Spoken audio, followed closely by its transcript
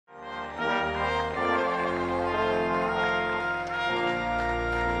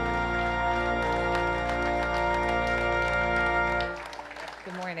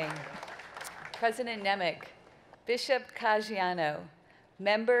President Nemec, Bishop Caggiano,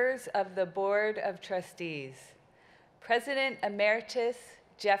 members of the Board of Trustees, President Emeritus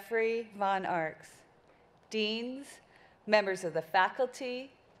Jeffrey Von Arx, deans, members of the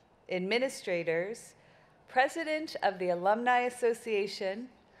faculty, administrators, President of the Alumni Association,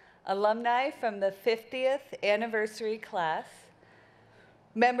 alumni from the 50th anniversary class,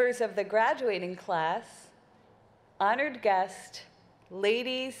 members of the graduating class, honored guest,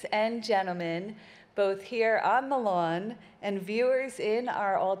 ladies and gentlemen, both here on the lawn and viewers in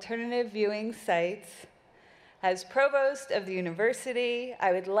our alternative viewing sites. As Provost of the University,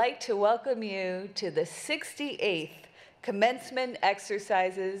 I would like to welcome you to the 68th Commencement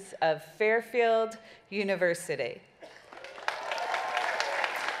exercises of Fairfield University.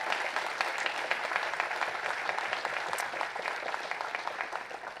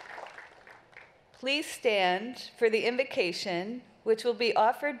 Please stand for the invocation, which will be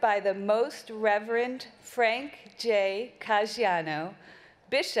offered by the Most Reverend Frank J. Caggiano,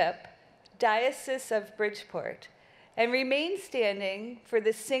 Bishop, Diocese of Bridgeport, and remain standing for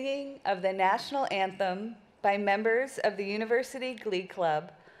the singing of the national anthem by members of the University Glee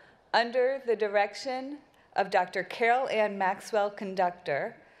Club under the direction of Dr. Carol Ann Maxwell,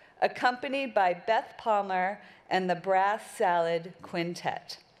 conductor, accompanied by Beth Palmer and the Brass Salad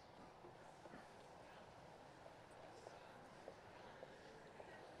Quintet.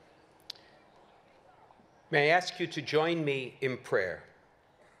 May I ask you to join me in prayer?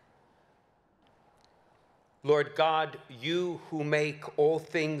 Lord God, you who make all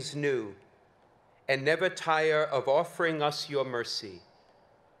things new and never tire of offering us your mercy,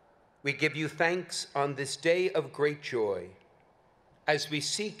 we give you thanks on this day of great joy as we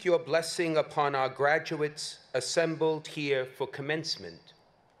seek your blessing upon our graduates assembled here for commencement.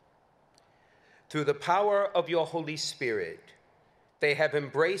 Through the power of your Holy Spirit, they have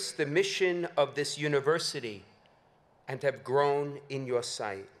embraced the mission of this university and have grown in your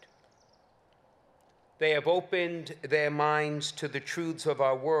sight. They have opened their minds to the truths of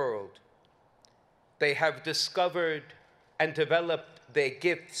our world. They have discovered and developed their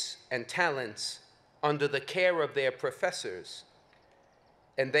gifts and talents under the care of their professors,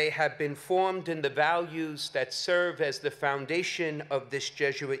 and they have been formed in the values that serve as the foundation of this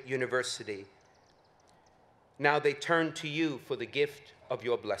Jesuit university. Now they turn to you for the gift of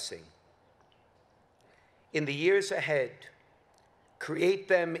your blessing. In the years ahead, create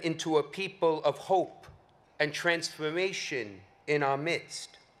them into a people of hope and transformation in our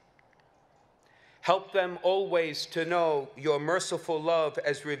midst. Help them always to know your merciful love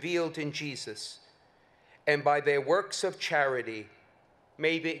as revealed in Jesus, and by their works of charity,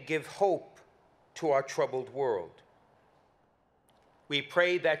 may they give hope to our troubled world. We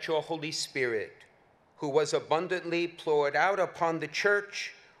pray that your Holy Spirit, who was abundantly poured out upon the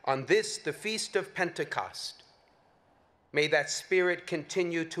church on this, the Feast of Pentecost, may that Spirit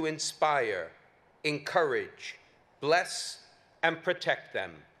continue to inspire, encourage, bless, and protect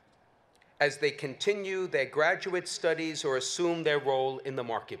them as they continue their graduate studies or assume their role in the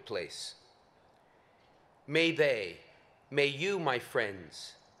marketplace. May you, my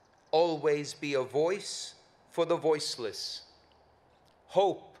friends, always be a voice for the voiceless,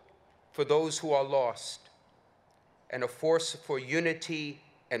 hope for those who are lost, and a force for unity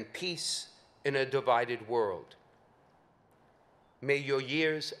and peace in a divided world. May your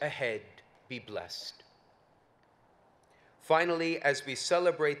years ahead be blessed. Finally, as we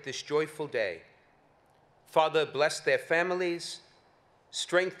celebrate this joyful day, Father, bless their families,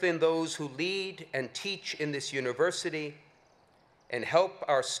 strengthen those who lead and teach in this university, and help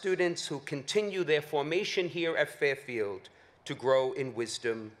our students who continue their formation here at Fairfield to grow in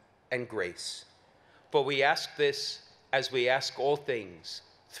wisdom and grace. For we ask this as we ask all things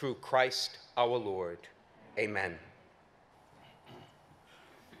through Christ our Lord. Amen.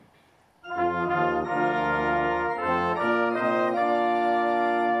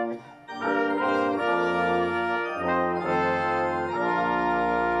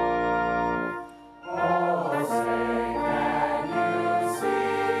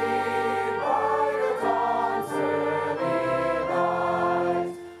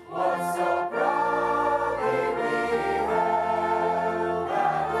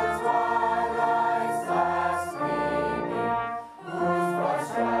 Last me.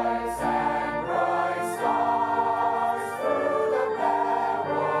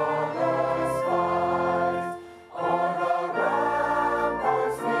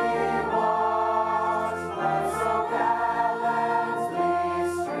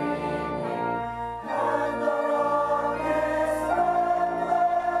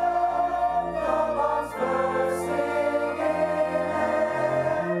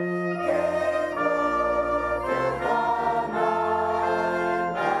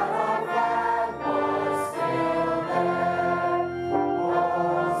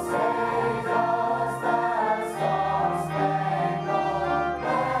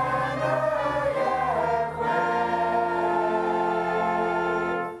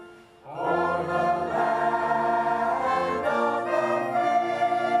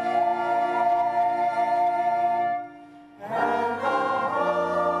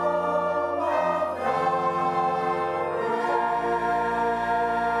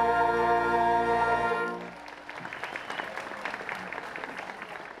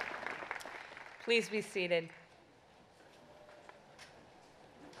 Please be seated.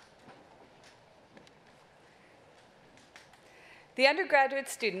 The undergraduate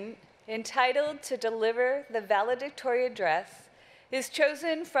student entitled to deliver the valedictory address is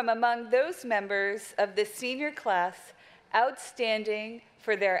chosen from among those members of the senior class outstanding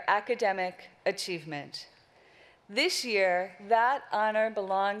for their academic achievement. This year, that honor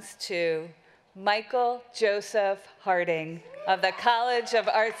belongs to Michael Joseph Harding of the College of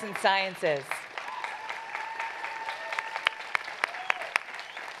Arts and Sciences.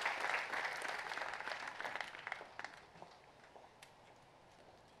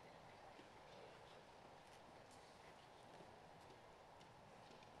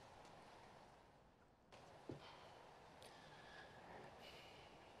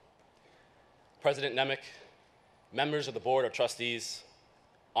 President Nemec, members of the Board of Trustees,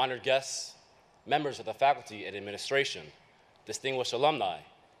 honored guests, members of the faculty and administration, distinguished alumni,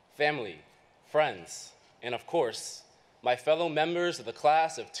 family, friends, and of course, my fellow members of the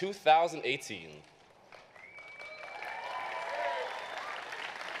class of 2018.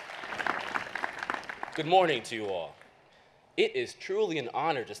 Good morning to you all. It is truly an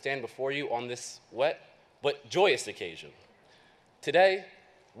honor to stand before you on this wet but joyous occasion. Today,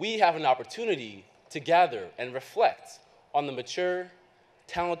 we have an opportunity to gather and reflect on the mature,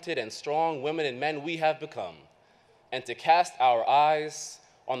 talented, and strong women and men we have become, and to cast our eyes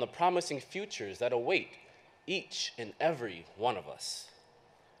on the promising futures that await each and every one of us.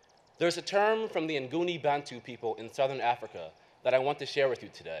 There's a term from the Nguni Bantu people in Southern Africa that I want to share with you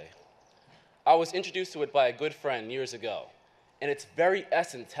today. I was introduced to it by a good friend years ago, and its very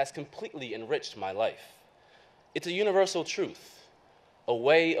essence has completely enriched my life. It's a universal truth, a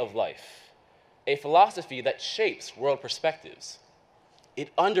way of life, a philosophy that shapes world perspectives.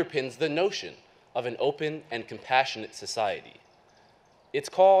 It underpins the notion of an open and compassionate society. It's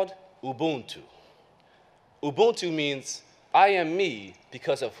called Ubuntu. Ubuntu means I am me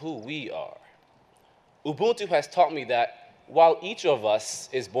because of who we are. Ubuntu has taught me that while each of us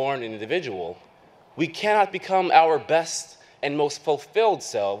is born an individual, we cannot become our best and most fulfilled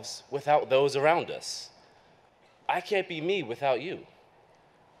selves without those around us. I can't be me without you,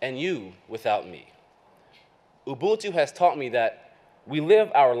 and you without me. Ubuntu has taught me that we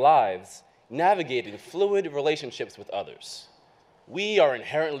live our lives navigating fluid relationships with others. We are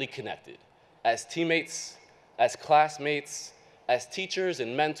inherently connected as teammates, as classmates, as teachers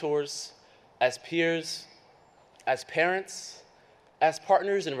and mentors, as peers, as parents, as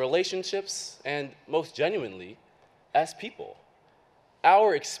partners in relationships, and most genuinely, as people.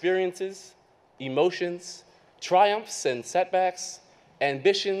 Our experiences, emotions, triumphs and setbacks,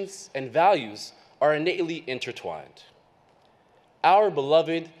 ambitions and values are innately intertwined. Our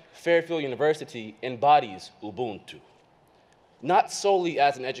beloved Fairfield University embodies Ubuntu, not solely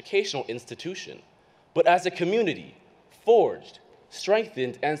as an educational institution, but as a community forged,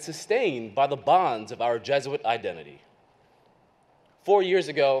 strengthened, and sustained by the bonds of our Jesuit identity. 4 years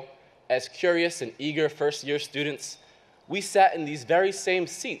ago, as curious and eager first-year students, we sat in these very same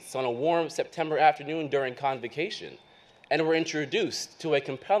seats on a warm September afternoon during convocation and were introduced to a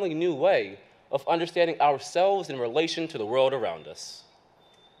compelling new way of understanding ourselves in relation to the world around us.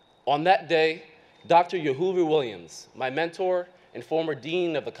 On that day, Dr. Yehuvi Williams, my mentor and former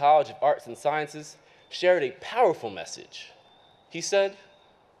dean of the College of Arts and Sciences, shared a powerful message. He said,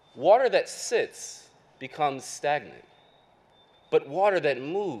 "Water that sits becomes stagnant, but water that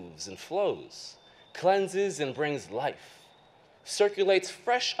moves and flows, cleanses and brings life, circulates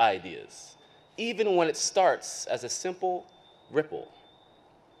fresh ideas, even when it starts as a simple ripple."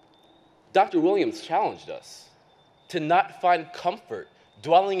 Dr. Williams challenged us to not find comfort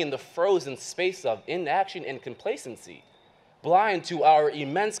dwelling in the frozen space of inaction and complacency, blind to our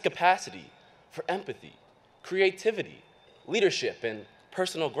immense capacity for empathy, creativity, leadership, and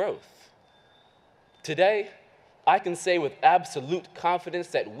personal growth. Today, I can say with absolute confidence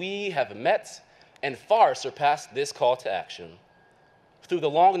that we have met and far surpassed this call to action. Through the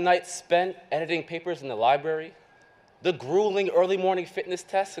long nights spent editing papers in the library, the grueling early morning fitness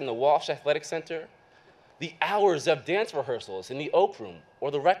tests in the Walsh Athletic Center, the hours of dance rehearsals in the Oak Room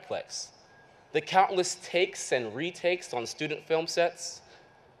or the Recplex, the countless takes and retakes on student film sets,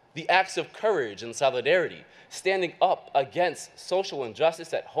 the acts of courage and solidarity standing up against social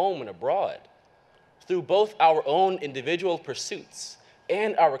injustice at home and abroad. Through both our own individual pursuits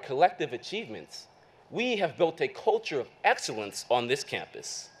and our collective achievements, we have built a culture of excellence on this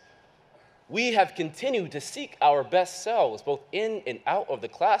campus. We have continued to seek our best selves both in and out of the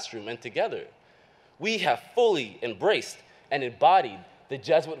classroom and together. We have fully embraced and embodied the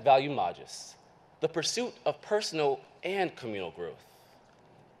Jesuit value magis, the pursuit of personal and communal growth.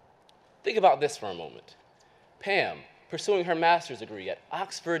 Think about this for a moment. Pam, pursuing her master's degree at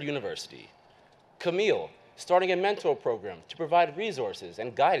Oxford University. Camille, starting a mentor program to provide resources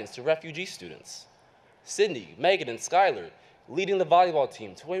and guidance to refugee students. Sydney, Megan, and Skylar, leading the volleyball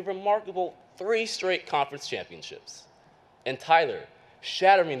team to a remarkable 3 straight conference championships. And Tyler,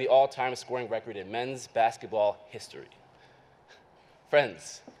 shattering the all-time scoring record in men's basketball history.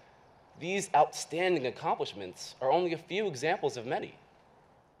 Friends, these outstanding accomplishments are only a few examples of many,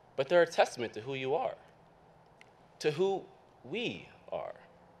 but they're a testament to who you are, to who we are.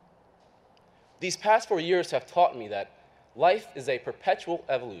 These past 4 years have taught me that life is a perpetual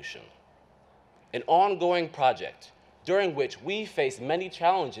evolution, an ongoing project during which we face many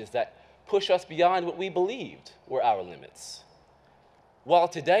challenges that push us beyond what we believed were our limits. While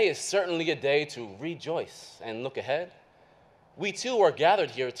today is certainly a day to rejoice and look ahead, we too are gathered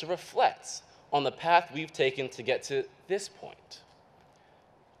here to reflect on the path we've taken to get to this point.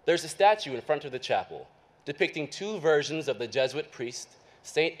 There's a statue in front of the chapel depicting 2 versions of the Jesuit priest,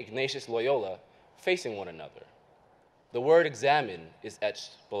 St. Ignatius Loyola, facing one another. The word examine is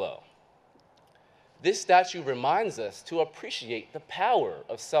etched below. This statue reminds us to appreciate the power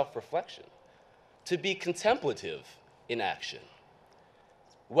of self-reflection, to be contemplative in action.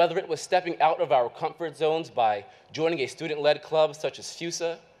 Whether it was stepping out of our comfort zones by joining a student-led club such as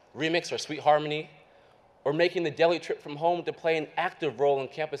FUSA, Remix, or Sweet Harmony, or making the daily trip from home to play an active role in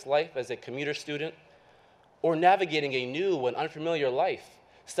campus life as a commuter student, or navigating a new and unfamiliar life,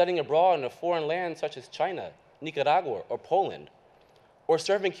 studying abroad in a foreign land such as China, Nicaragua, or Poland, or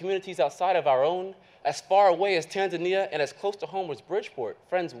serving communities outside of our own, as far away as Tanzania and as close to home as Bridgeport.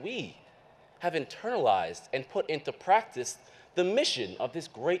 Friends, we have internalized and put into practice the mission of this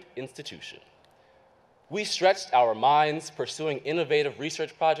great institution. We stretched our minds pursuing innovative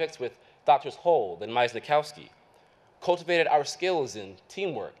research projects with Drs. Hold and Meisnikowski, cultivated our skills in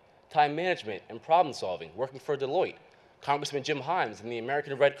teamwork, time management, and problem solving, working for Deloitte, Congressman Jim Himes, and the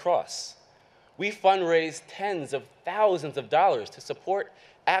American Red Cross. We fundraised tens of thousands of dollars to support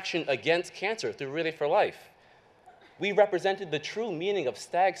action against cancer through Relay for Life. We represented the true meaning of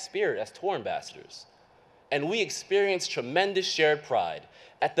Stag Spirit as tour ambassadors. And we experienced tremendous shared pride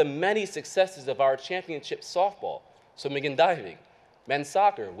at the many successes of our championship softball, swimming and diving, men's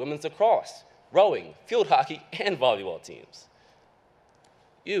soccer, women's lacrosse, rowing, field hockey, and volleyball teams.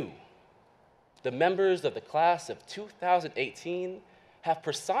 You, the members of the class of 2018, have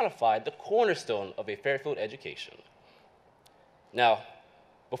personified the cornerstone of a Fairfield education. Now,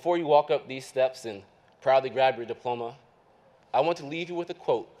 before you walk up these steps and proudly grab your diploma, I want to leave you with a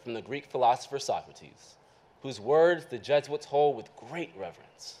quote from the Greek philosopher Socrates, whose words the Jesuits hold with great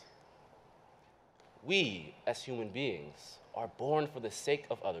reverence. We, as human beings, are born for the sake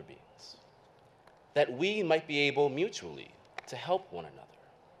of other beings, that we might be able mutually to help one another.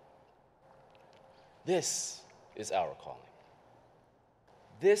 This is our calling.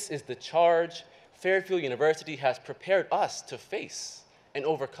 This is the charge Fairfield University has prepared us to face and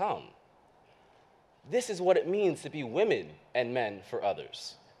overcome. This is what it means to be women and men for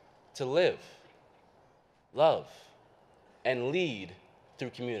others, to live, love, and lead through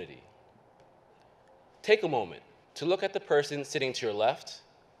community. Take a moment to look at the person sitting to your left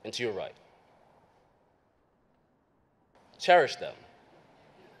and to your right. Cherish them.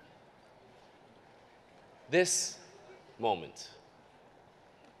 This moment,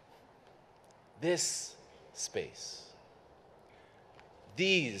 this space,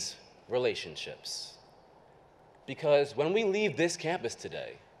 these relationships. Because when we leave this campus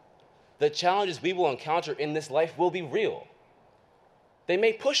today, the challenges we will encounter in this life will be real. They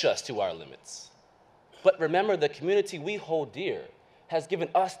may push us to our limits, but remember, the community we hold dear has given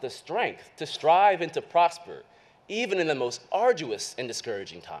us the strength to strive and to prosper, even in the most arduous and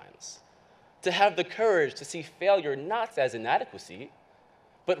discouraging times, to have the courage to see failure not as inadequacy,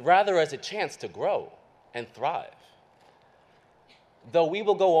 but rather as a chance to grow and thrive. Though we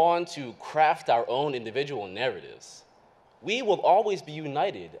will go on to craft our own individual narratives, we will always be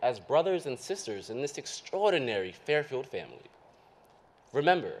united as brothers and sisters in this extraordinary Fairfield family.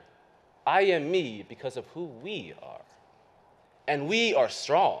 Remember, I am me because of who we are. And we are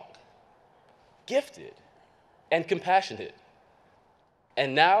strong, gifted, and compassionate.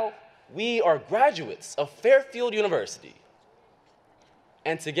 And now, we are graduates of Fairfield University.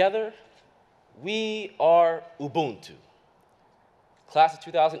 And together, we are Ubuntu. Class of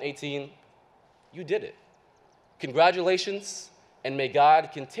 2018, you did it. Congratulations, and may God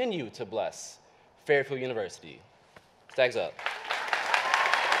continue to bless Fairfield University. Thanks up.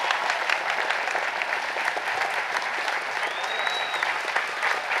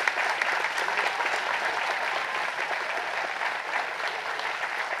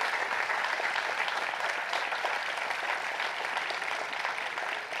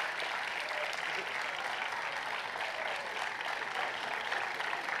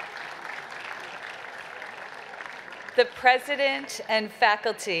 The president and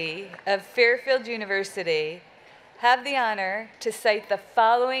faculty of Fairfield University have the honor to cite the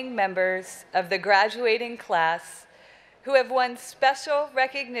following members of the graduating class who have won special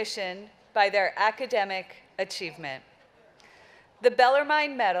recognition by their academic achievement. The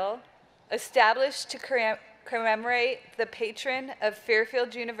Bellarmine Medal, established to commemorate the patron of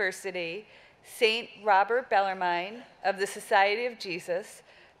Fairfield University, St. Robert Bellarmine of the Society of Jesus,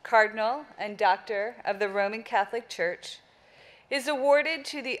 Cardinal and Doctor of the Roman Catholic Church, is awarded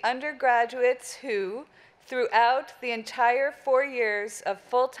to the undergraduates who, throughout the entire 4 years of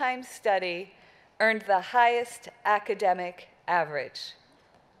full-time study, earned the highest academic average.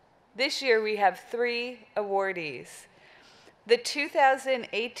 This year we have 3 awardees. The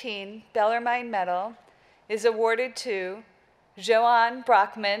 2018 Bellarmine Medal is awarded to Joanne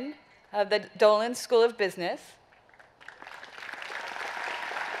Brockman of the Dolan School of Business,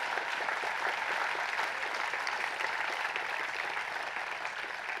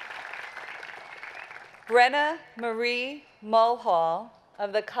 Brenna Marie Mulhall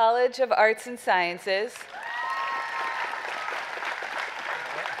of the College of Arts and Sciences,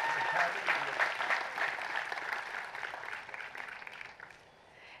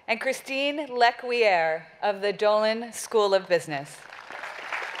 and Christine Lecuyer of the Dolan School of Business.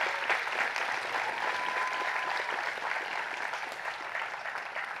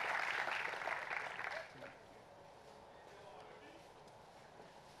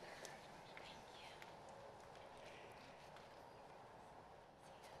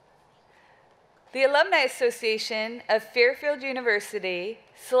 The Alumni Association of Fairfield University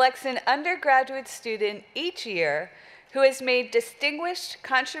selects an undergraduate student each year who has made distinguished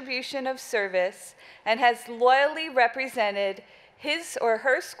contribution of service and has loyally represented his or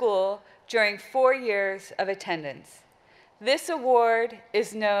her school during 4 years of attendance. This award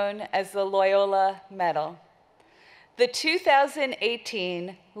is known as the Loyola Medal. The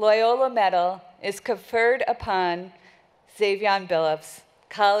 2018 Loyola Medal is conferred upon Xavier Billups,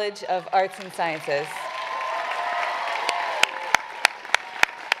 College of Arts and Sciences.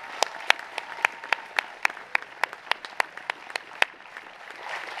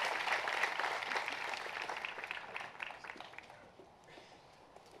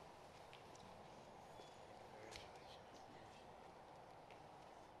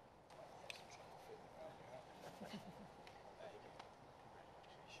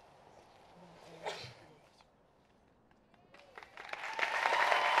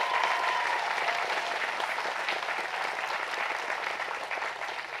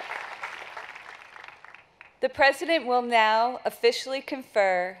 The President will now officially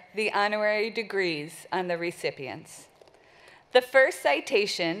confer the honorary degrees on the recipients. The first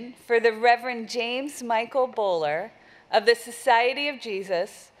citation for the Reverend James Michael Bowler of the Society of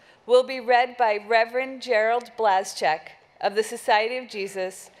Jesus will be read by Reverend Gerald Blazczak of the Society of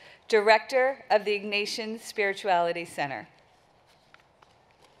Jesus, Director of the Ignatian Spirituality Center.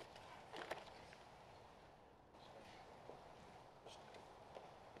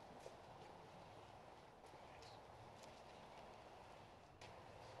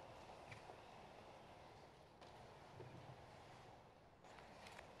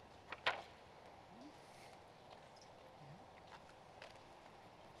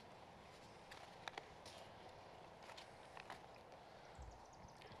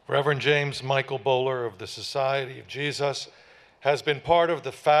 Reverend James Michael Bowler of the Society of Jesus has been part of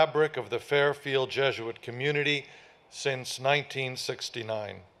the fabric of the Fairfield Jesuit community since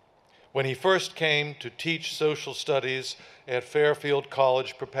 1969, when he first came to teach social studies at Fairfield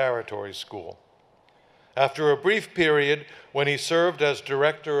College Preparatory School. After a brief period when he served as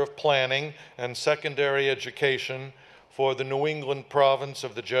Director of Planning and Secondary Education for the New England province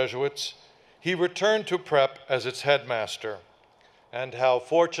of the Jesuits, he returned to Prep as its headmaster. And how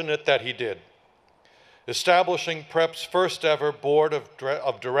fortunate that he did. Establishing Prep's first ever Board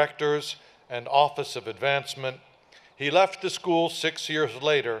of Directors and Office of Advancement, he left the school 6 years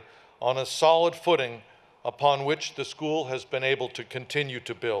later on a solid footing upon which the school has been able to continue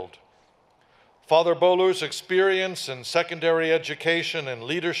to build. Father Bowler's experience in secondary education and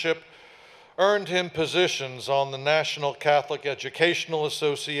leadership earned him positions on the National Catholic Educational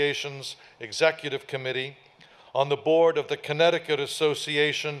Association's Executive Committee, on the board of the Connecticut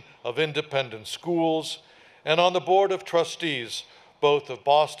Association of Independent Schools, and on the board of trustees, both of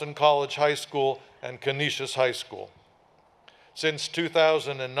Boston College High School and Canisius High School. Since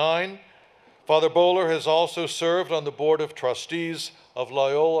 2009, Father Bowler has also served on the board of trustees of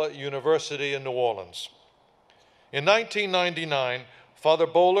Loyola University in New Orleans. In 1999, Father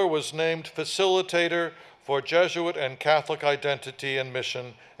Bowler was named facilitator for Jesuit and Catholic identity and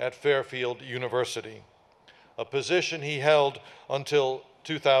mission at Fairfield University. a position he held until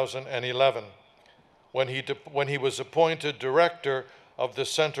 2011, when he was appointed director of the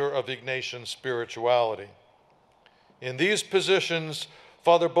Center of Ignatian Spirituality. In these positions,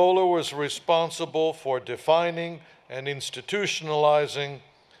 Father Bowler was responsible for defining and institutionalizing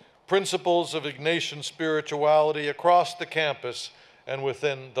principles of Ignatian spirituality across the campus and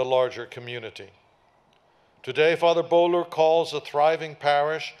within the larger community. Today, Father Bowler calls a thriving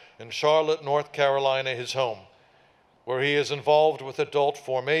parish in Charlotte, North Carolina, his home, where he is involved with adult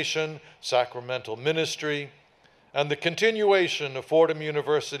formation, sacramental ministry, and the continuation of Fordham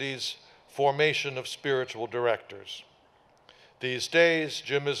University's formation of spiritual directors. These days,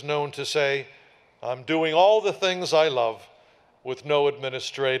 Jim is known to say, "I'm doing all the things I love with no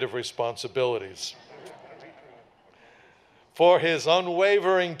administrative responsibilities." For his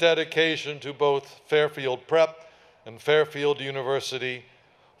unwavering dedication to both Fairfield Prep and Fairfield University,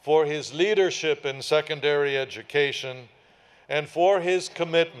 for his leadership in secondary education, and for his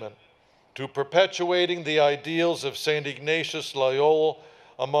commitment to perpetuating the ideals of St. Ignatius Loyola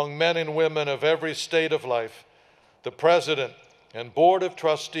among men and women of every state of life, the President and Board of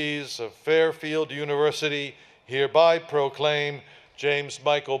Trustees of Fairfield University hereby proclaim James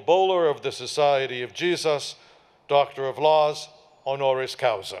Michael Bowler of the Society of Jesus, Doctor of Laws, honoris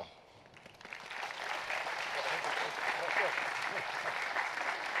causa.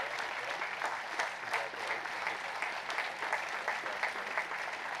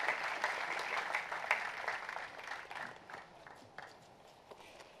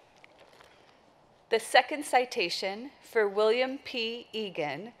 The second citation for William P.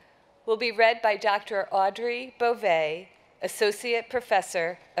 Egan will be read by Dr. Audrey Beauvais, Associate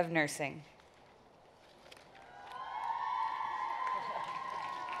Professor of Nursing.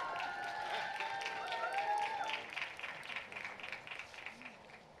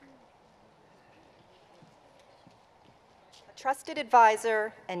 A trusted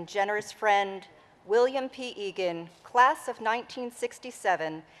advisor and generous friend, William P. Egan, class of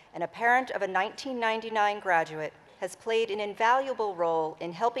 1967, and a parent of a 1999 graduate, has played an invaluable role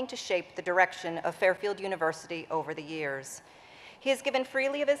in helping to shape the direction of Fairfield University over the years. He has given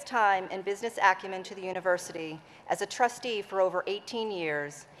freely of his time and business acumen to the university as a trustee for over 18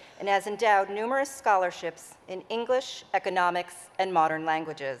 years and has endowed numerous scholarships in English, economics, and modern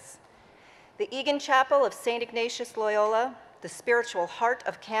languages. The Egan Chapel of St. Ignatius Loyola, the spiritual heart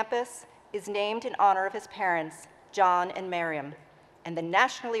of campus, is named in honor of his parents, John and Miriam, and the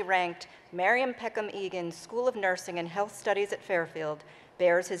nationally ranked Miriam Peckham Egan School of Nursing and Health Studies at Fairfield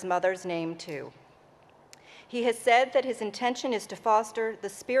bears his mother's name too. He has said that his intention is to foster the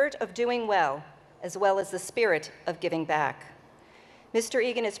spirit of doing well as the spirit of giving back. Mr.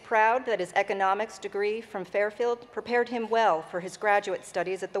 Egan is proud that his economics degree from Fairfield prepared him well for his graduate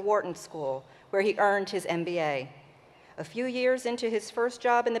studies at the Wharton School, where he earned his MBA. A few years into his first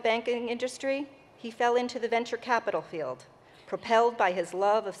job in the banking industry, he fell into the venture capital field, propelled by his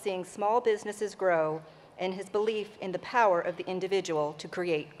love of seeing small businesses grow and his belief in the power of the individual to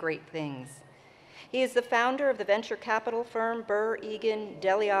create great things. He is the founder of the venture capital firm Burr, Egan,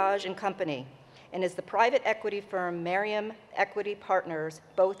 Deliage & Company, and is the private equity firm Merriam Equity Partners,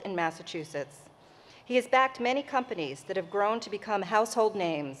 both in Massachusetts. He has backed many companies that have grown to become household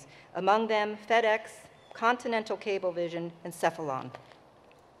names, among them FedEx, Continental Cablevision, and Cephalon.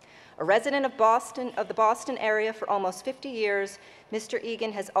 A resident of the Boston area for almost 50 years, Mr.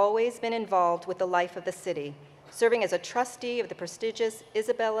 Egan has always been involved with the life of the city, serving as a trustee of the prestigious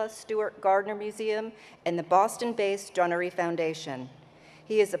Isabella Stewart Gardner Museum and the Boston-based Dunnery Foundation.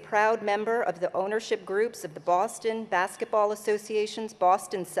 He is a proud member of the ownership groups of the Boston Basketball Association's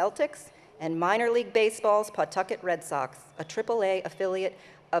Boston Celtics and Minor League Baseball's Pawtucket Red Sox, a AAA affiliate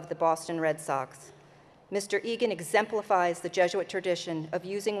of the Boston Red Sox. Mr. Egan exemplifies the Jesuit tradition of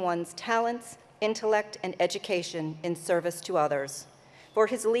using one's talents, intellect, and education in service to others. For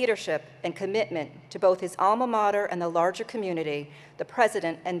his leadership and commitment to both his alma mater and the larger community, the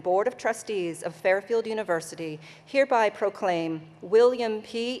President and Board of Trustees of Fairfield University hereby proclaim William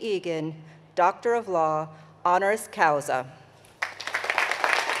P. Egan, Doctor of Law, honoris causa.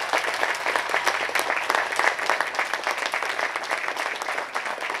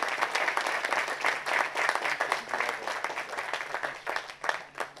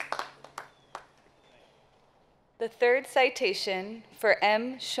 The third citation for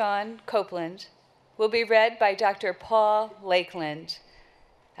M. Sean Copeland will be read by Dr. Paul Lakeland,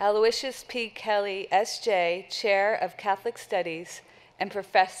 Aloysius P. Kelly, S.J., Chair of Catholic Studies and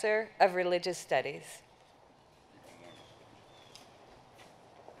Professor of Religious Studies.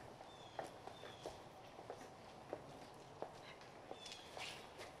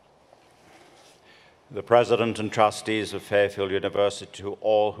 The President and Trustees of Fairfield University, to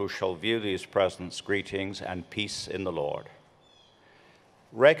all who shall view these presents, greetings and peace in the Lord.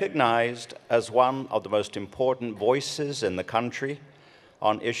 Recognized as one of the most important voices in the country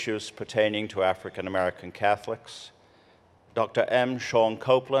on issues pertaining to African American Catholics, Dr. M. Shawn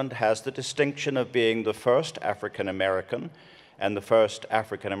Copeland has the distinction of being the first African American and the first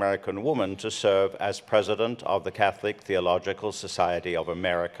African American woman to serve as president of the Catholic Theological Society of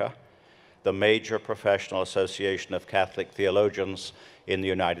America, the major professional association of Catholic theologians in the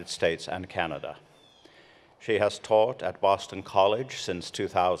United States and Canada. She has taught at Boston College since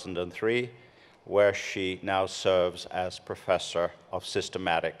 2003, where she now serves as professor of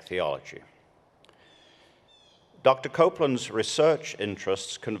systematic theology. Dr. Copeland's research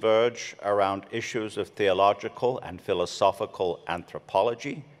interests converge around issues of theological and philosophical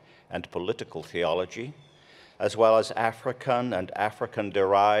anthropology and political theology, as well as African and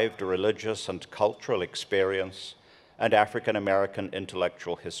African-derived religious and cultural experience and African American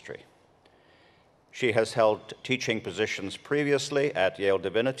intellectual history. She has held teaching positions previously at Yale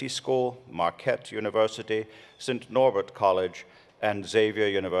Divinity School, Marquette University, St. Norbert College, and Xavier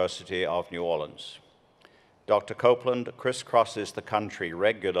University of New Orleans. Dr. Copeland crisscrosses the country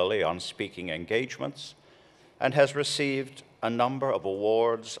regularly on speaking engagements and has received a number of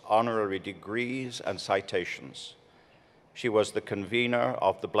awards, honorary degrees, and citations. She was the convener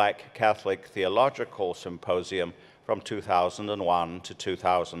of the Black Catholic Theological Symposium from 2001 to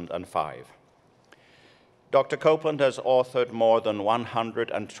 2005. Dr. Copeland has authored more than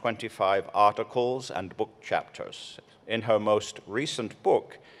 125 articles and book chapters. In her most recent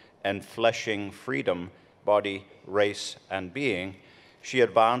book, Enfleshing Freedom, Body, Race, and Being, she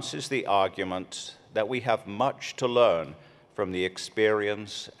advances the argument that we have much to learn from the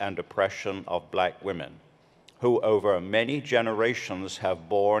experience and oppression of Black women, who over many generations have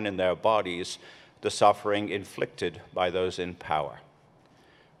borne in their bodies the suffering inflicted by those in power.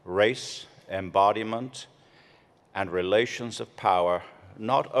 Race, embodiment, and relations of power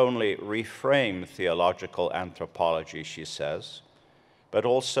not only reframe theological anthropology, she says, but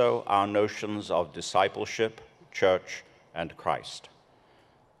also our notions of discipleship, church, and Christ.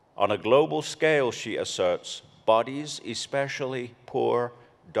 On a global scale, she asserts, bodies, especially poor,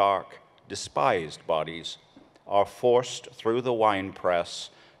 dark, despised bodies, are forced through the winepress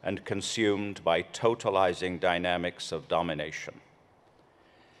and consumed by totalizing dynamics of domination.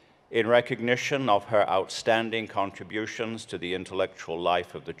 In recognition of her outstanding contributions to the intellectual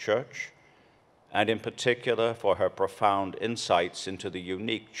life of the Church, and in particular for her profound insights into the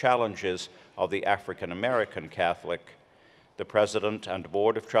unique challenges of the African American Catholic, the President and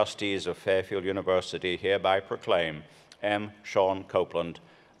Board of Trustees of Fairfield University hereby proclaim M. Shawn Copeland,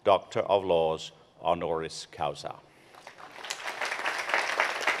 Doctor of Laws, honoris causa.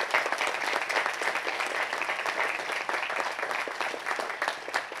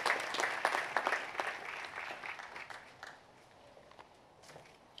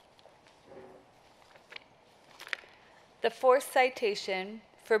 The fourth citation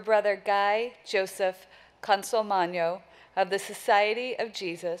for Brother Guy Joseph Consolmagno of the Society of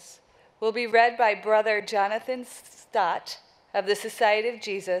Jesus will be read by Brother Jonathan Stott of the Society of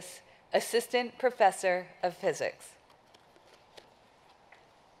Jesus, Assistant Professor of Physics.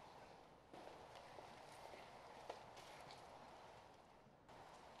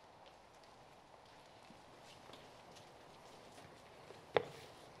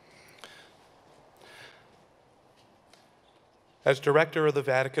 As director of the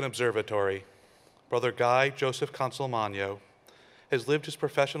Vatican Observatory, Brother Guy Joseph Consolmagno has lived his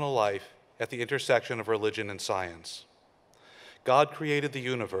professional life at the intersection of religion and science. God created the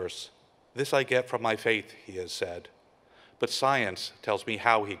universe. This I get from my faith, he has said, but science tells me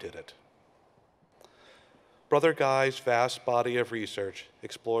how he did it. Brother Guy's vast body of research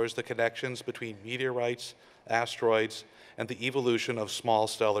explores the connections between meteorites, asteroids, and the evolution of small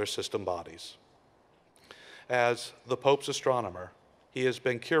stellar system bodies. As the Pope's astronomer, he has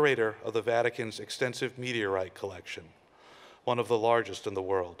been curator of the Vatican's extensive meteorite collection, one of the largest in the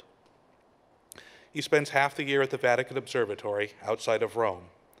world. He spends half the year at the Vatican Observatory outside of Rome,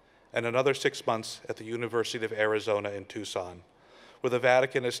 and another 6 months at the University of Arizona in Tucson, where the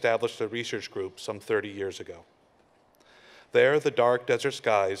Vatican established a research group some 30 years ago. There, the dark desert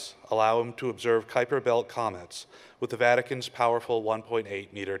skies allow him to observe Kuiper Belt comets with the Vatican's powerful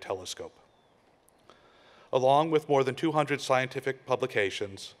 1.8-meter telescope. Along with more than 200 scientific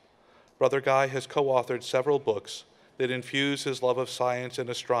publications, Brother Guy has co-authored several books that infuse his love of science and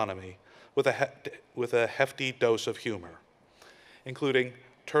astronomy with a hefty dose of humor, including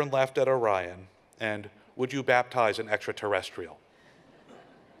Turn Left at Orion and Would You Baptize an Extraterrestrial?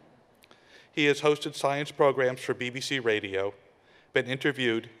 He has hosted science programs for BBC Radio, been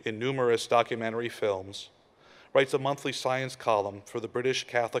interviewed in numerous documentary films, writes a monthly science column for the British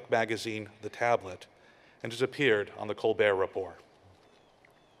Catholic magazine The Tablet, and has appeared on the Colbert Report.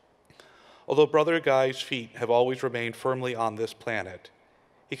 Although Brother Guy's feet have always remained firmly on this planet,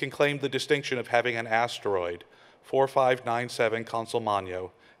 he can claim the distinction of having an asteroid, 4597 Consul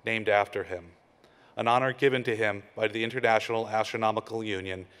Magno, named after him, an honor given to him by the International Astronomical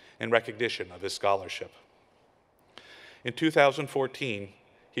Union in recognition of his scholarship. In 2014,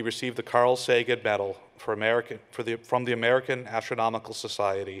 he received the Carl Sagan Medal from the American Astronomical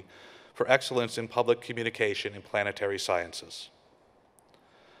Society for excellence in public communication in planetary sciences.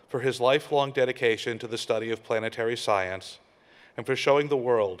 For his lifelong dedication to the study of planetary science, and for showing the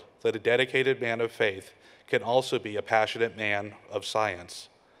world that a dedicated man of faith can also be a passionate man of science,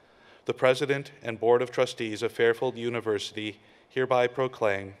 the President and Board of Trustees of Fairfield University hereby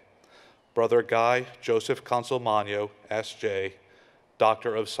proclaim Brother Guy Joseph Consul Magno, S.J.,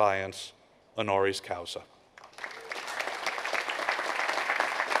 Doctor of Science, honoris causa.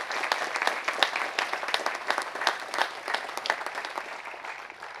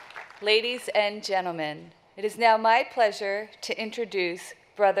 Ladies and gentlemen, it is now my pleasure to introduce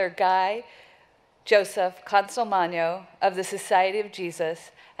Brother Guy Joseph Consul Magno of the Society of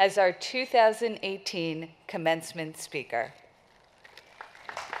Jesus as our 2018 commencement speaker.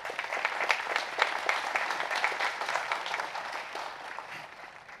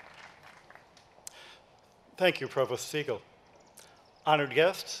 Thank you, Provost Siegel. Honored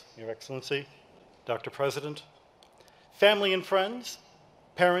guests, Your Excellency, Dr. President, family and friends,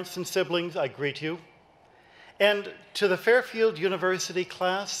 parents and siblings, I greet you. And to the Fairfield University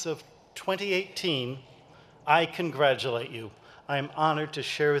class of 2018, I congratulate you. I'm honored to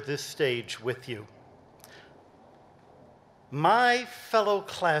share this stage with you. My fellow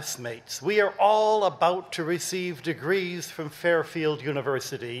classmates, we are all about to receive degrees from Fairfield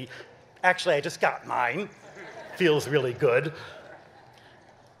University. Actually, I just got mine. Feels really good.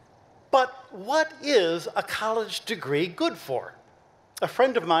 But what is a college degree good for? A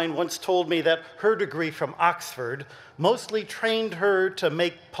friend of mine once told me that her degree from Oxford mostly trained her to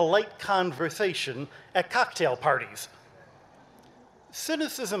make polite conversation at cocktail parties.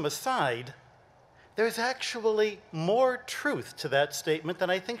 Cynicism aside, there's actually more truth to that statement than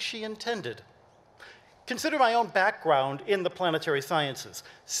I think she intended. Consider my own background in the planetary sciences.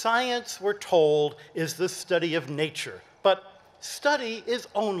 Science, we're told, is the study of nature, but study is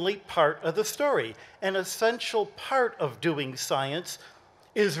only part of the story. An essential part of doing science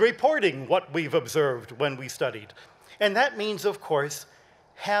is reporting what we've observed when we studied. And that means, of course,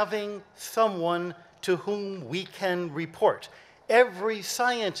 having someone to whom we can report. Every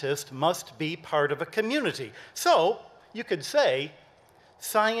scientist must be part of a community. So you could say,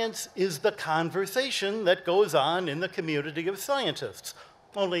 science is the conversation that goes on in the community of scientists.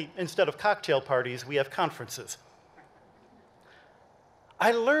 Only instead of cocktail parties, we have conferences.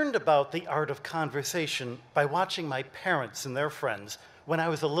 I learned about the art of conversation by watching my parents and their friends when I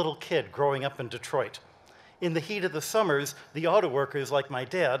was a little kid growing up in Detroit. In the heat of the summers, the auto workers, like my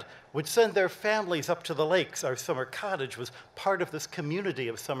dad, would send their families up to the lakes. Our summer cottage was part of this community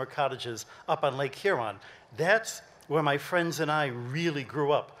of summer cottages up on Lake Huron. That's where my friends and I really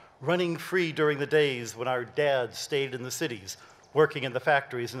grew up, running free during the days when our dads stayed in the cities, working in the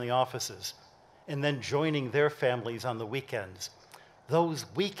factories and the offices, and then joining their families on the weekends. Those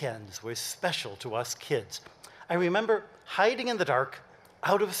weekends were special to us kids. I remember hiding in the dark,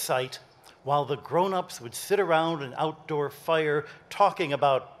 out of sight, while the grown-ups would sit around an outdoor fire talking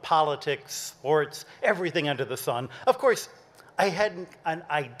about politics, sports, everything under the sun. Of course, I hadn't an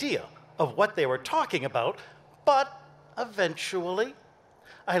idea of what they were talking about, but eventually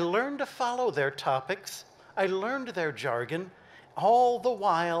I learned to follow their topics. I learned their jargon, all the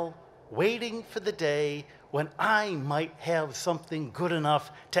while waiting for the day when I might have something good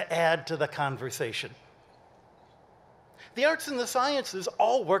enough to add to the conversation. The arts and the sciences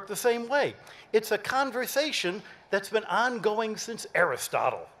all work the same way. It's a conversation that's been ongoing since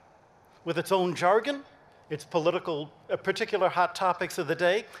Aristotle, with its own jargon, its particular hot topics of the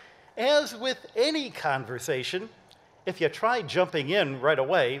day. As with any conversation, if you try jumping in right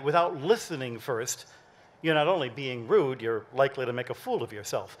away without listening first, you're not only being rude, you're likely to make a fool of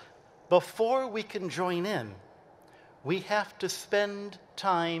yourself. Before we can join in, we have to spend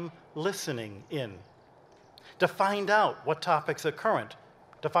time listening in, to find out what topics are current,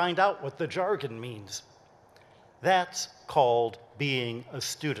 to find out what the jargon means. That's called being a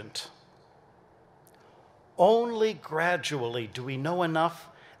student. Only gradually do we know enough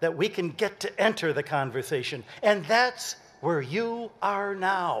that we can get to enter the conversation, and that's where you are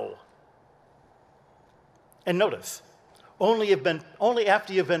now. And notice, only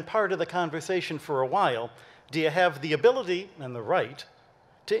after you've been part of the conversation for a while do you have the ability and the right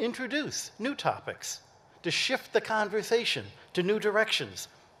to introduce new topics, to shift the conversation to new directions.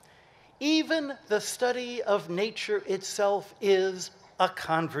 Even the study of nature itself is a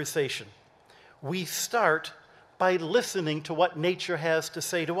conversation. We start by listening to what nature has to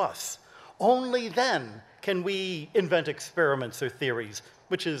say to us. Only then can we invent experiments or theories,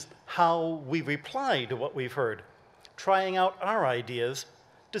 which is how we reply to what we've heard, trying out our ideas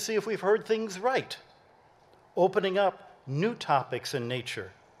to see if we've heard things right, opening up new topics in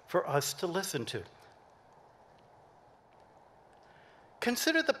nature for us to listen to.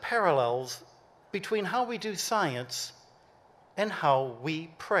 Consider the parallels between how we do science and how we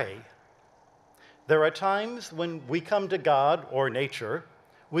pray. There are times when we come to God or nature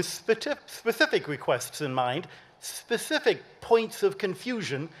with specific requests in mind, specific points of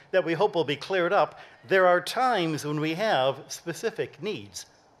confusion that we hope will be cleared up. There are times when we have specific needs.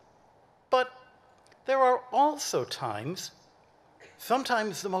 But there are also times,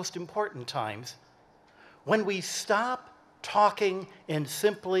 sometimes the most important times, when we stop talking and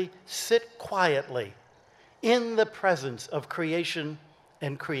simply sit quietly in the presence of creation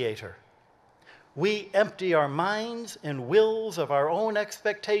and Creator. We empty our minds and wills of our own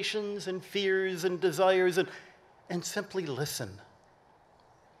expectations and fears and desires and simply listen.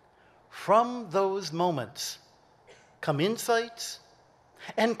 From those moments come insights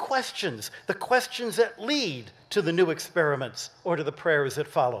and questions, the questions that lead to the new experiments or to the prayers that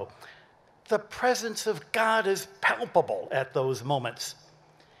follow. The presence of God is palpable at those moments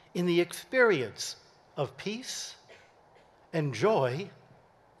in the experience of peace and joy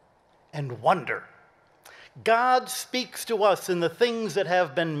and wonder. God speaks to us in the things that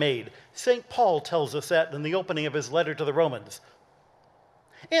have been made. St. Paul tells us that in the opening of his letter to the Romans.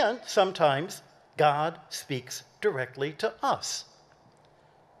 And sometimes God speaks directly to us.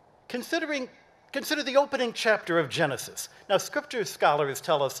 Consider the opening chapter of Genesis. Now, scripture scholars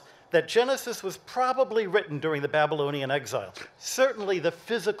tell us that Genesis was probably written during the Babylonian exile. Certainly the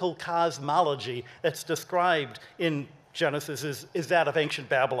physical cosmology that's described in Genesis is that of ancient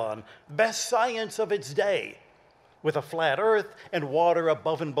Babylon, best science of its day, with a flat earth and water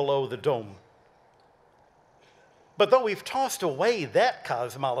above and below the dome. But though we've tossed away that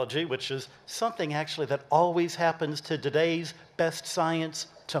cosmology, which is something actually that always happens to today's best science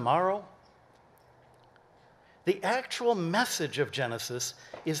tomorrow, the actual message of Genesis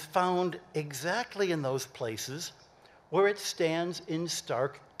is found exactly in those places where it stands in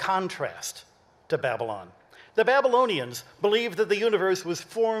stark contrast to Babylon. The Babylonians believed that the universe was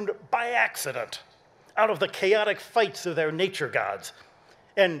formed by accident, out of the chaotic fights of their nature gods.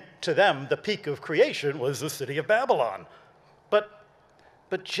 And to them, the peak of creation was the city of Babylon. But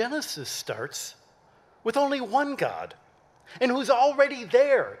Genesis starts with only one God, and who's already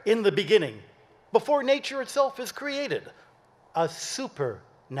there in the beginning, before nature itself is created, a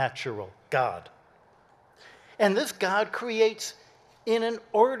supernatural God. And this God creates in an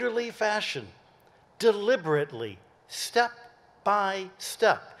orderly fashion, deliberately, step by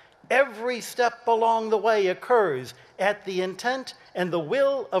step. Every step along the way occurs at the intent and the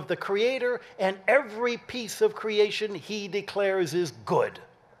will of the Creator, and every piece of creation he declares is good.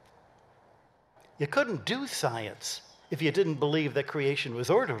 You couldn't do science if you didn't believe that creation was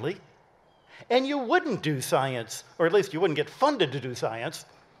orderly. And you wouldn't do science, or at least you wouldn't get funded to do science,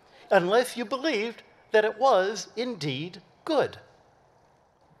 unless you believed that it was indeed good.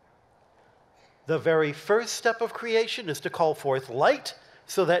 The very first step of creation is to call forth light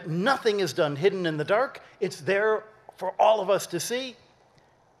so that nothing is done hidden in the dark. It's there for all of us to see.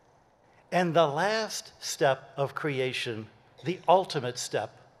 And the last step of creation, the ultimate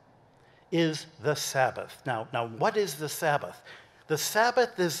step, is the Sabbath. Now, what is the Sabbath? The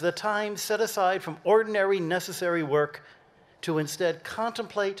Sabbath is the time set aside from ordinary necessary work to instead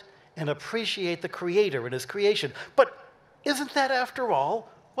contemplate and appreciate the Creator and His creation. But isn't that, after all,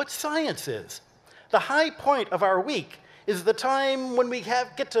 what science is? The high point of our week is the time when we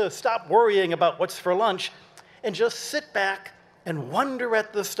get to stop worrying about what's for lunch and just sit back and wonder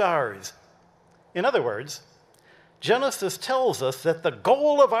at the stars. In other words, Genesis tells us that the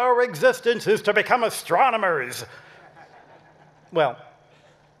goal of our existence is to become astronomers. Well,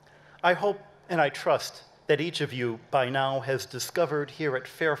 I hope and I trust that each of you by now has discovered here at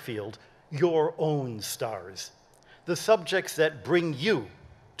Fairfield your own stars, the subjects that bring you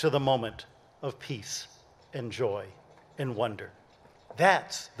to the moment of peace and joy and wonder.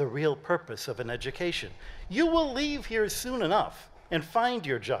 That's the real purpose of an education. You will leave here soon enough and find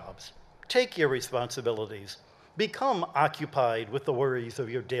your jobs, take your responsibilities, Become occupied with the worries of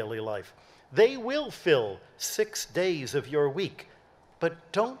your daily life. They will fill 6 days of your week,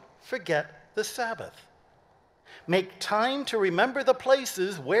 but don't forget the Sabbath. Make time to remember the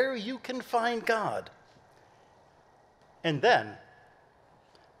places where you can find God. And then,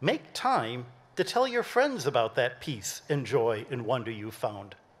 make time to tell your friends about that peace and joy and wonder you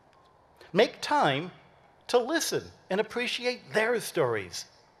found. Make time to listen and appreciate their stories.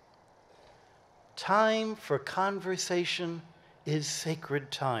 Time for conversation is sacred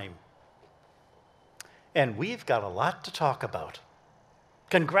time. And we've got a lot to talk about.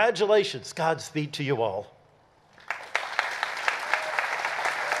 Congratulations, Godspeed to you all.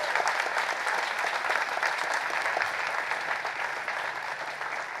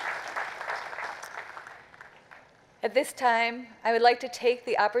 At this time, I would like to take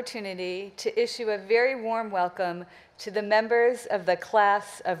the opportunity to issue a very warm welcome to the members of the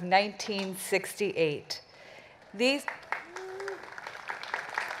class of 1968. These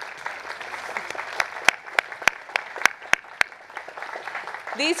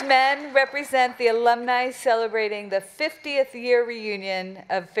men represent the alumni celebrating the 50th year reunion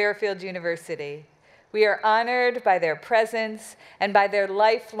of Fairfield University. We are honored by their presence and by their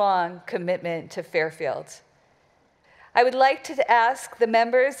lifelong commitment to Fairfield. I would like to ask the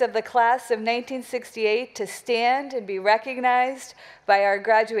members of the class of 1968 to stand and be recognized by our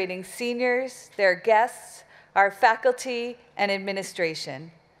graduating seniors, their guests, our faculty, and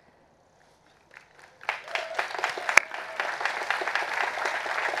administration.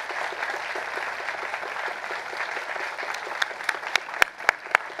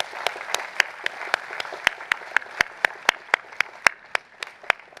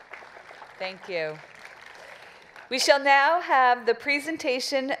 Thank you. We shall now have the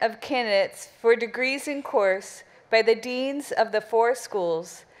presentation of candidates for degrees in course by the deans of the 4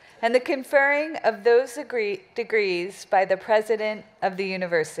 schools and the conferring of those degrees by the president of the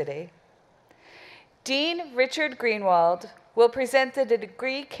university. Dean Richard Greenwald will present the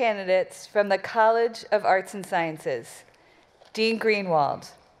degree candidates from the College of Arts and Sciences. Dean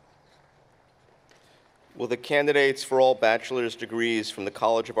Greenwald. Will the candidates for all bachelor's degrees from the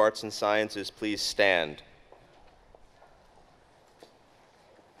College of Arts and Sciences please stand?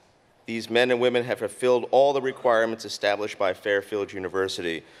 These men and women have fulfilled all the requirements established by Fairfield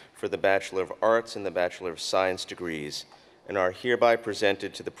University for the Bachelor of Arts and the Bachelor of Science degrees and are hereby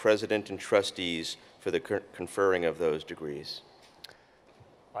presented to the President and trustees for the conferring of those degrees.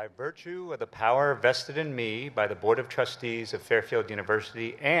 By virtue of the power vested in me by the Board of Trustees of Fairfield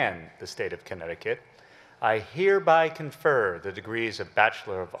University and the state of Connecticut, I hereby confer the degrees of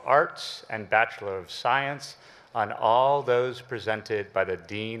Bachelor of Arts and Bachelor of Science on all those presented by the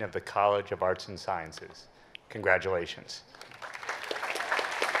Dean of the College of Arts and Sciences. Congratulations.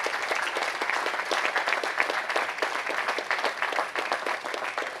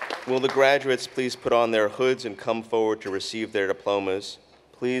 Will the graduates please put on their hoods and come forward to receive their diplomas?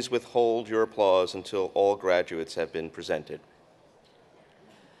 Please withhold your applause until all graduates have been presented.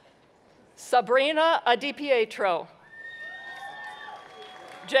 Sabrina Adipietro.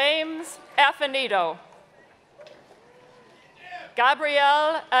 James Affinito.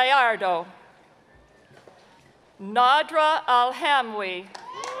 Gabrielle Ayardo. Nadra Alhamwi.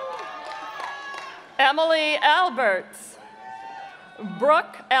 Emily Alberts.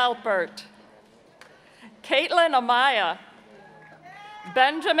 Brooke Alpert. Caitlin Amaya.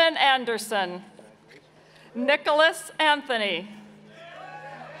 Benjamin Anderson. Nicholas Anthony.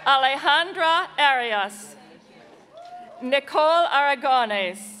 Alejandra Arias. Nicole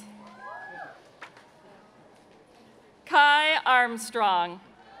Aragones. Kai Armstrong.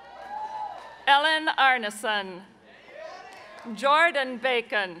 Ellen Arneson. Jordan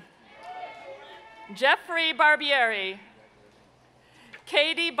Bacon. Jeffrey Barbieri.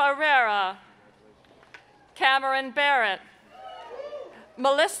 Katie Barrera. Cameron Barrett.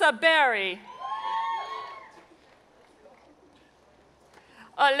 Melissa Berry.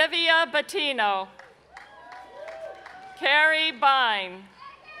 Olivia Bettino. Carrie Bine.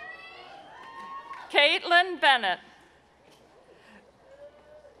 Caitlin Bennett.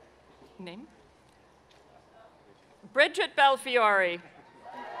 Name? Bridget Belfiore.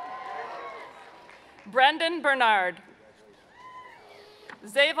 Brendan Bernard.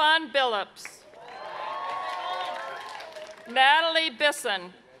 Zavon Billups. Natalie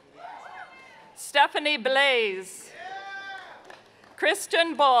Bisson. Stephanie Blaze.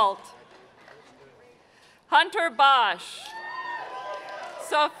 Christian Bolt. Hunter Bosch.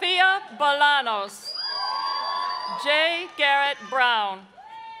 Sophia Bolanos. J. Garrett Brown.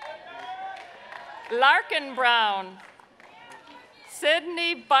 Larkin Brown.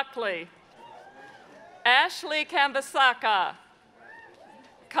 Sydney Buckley. Ashley Kambasaka,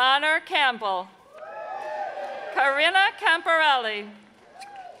 Connor Campbell, Karina Camparelli,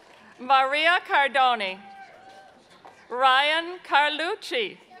 Maria Cardoni, Ryan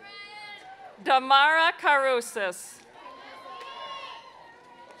Carlucci, Damara Carusis,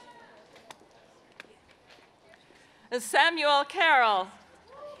 Samuel Carroll,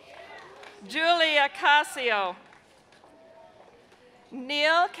 Julia Casio,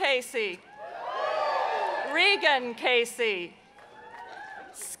 Neil Casey, Regan Casey,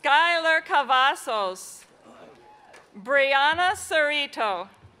 Skylar Cavazos, Brianna Cerrito,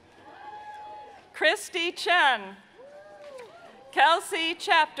 Christy Chen, Kelsey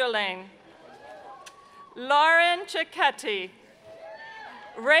Chapterling, Lauren Cicchetti,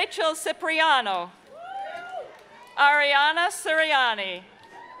 Rachel Cipriano, Ariana Siriani,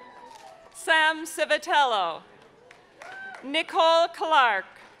 Sam Civitello, Nicole Clark,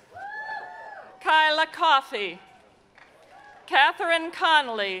 Kyla Coffey, Catherine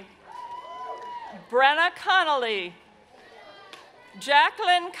Connolly, Brenna Connolly,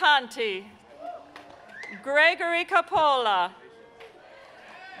 Jacqueline Conti, Gregory Capola,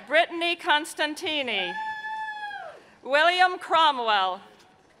 Brittany Constantini, William Cromwell,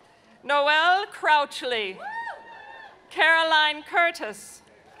 Noel Crouchley, Caroline Curtis,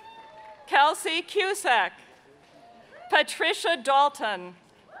 Kelsey Cusack, Patricia Dalton,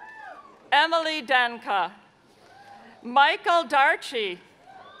 Emily Danka, Michael Darchie,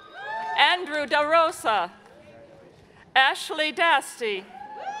 Andrew DeRosa, Ashley Dasty,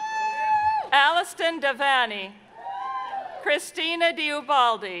 Alliston Devaney, Christina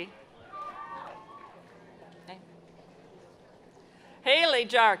Diubaldi, Haley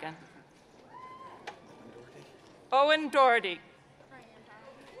Jargon, Owen Doherty,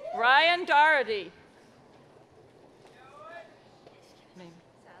 Ryan Doherty,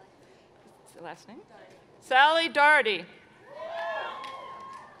 what's the last name? Sally Doherty,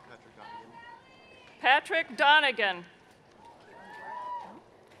 Patrick Donegan,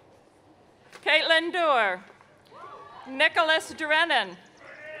 Caitlin Dewar, Nicholas Drennan,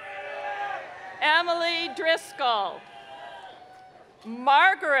 Emily Driscoll,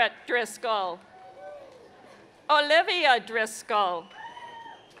 Margaret Driscoll, Olivia Driscoll,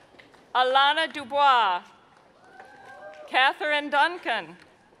 Alana Dubois, Catherine Duncan,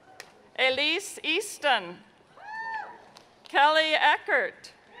 Elise Easton, Kelly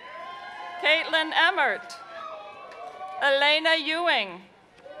Eckert, Caitlin Emmert, Elena Ewing,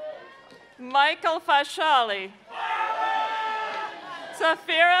 Michael Fashali,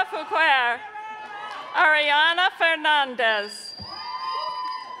 Safira Fuquer, Ariana Fernandez,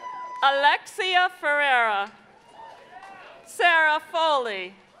 Alexia Ferreira, Sarah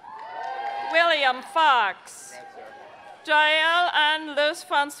Foley, William Fox, Jael Ann Luce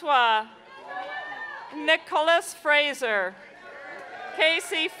Francois, Nicholas Fraser,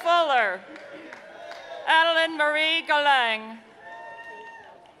 Casey Fuller, Adeline Marie Galang,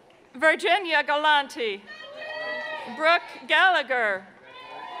 Virginia Galanti, Brooke Gallagher,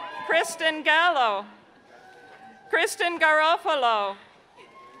 Kristen Gallo, Kristen Garofalo,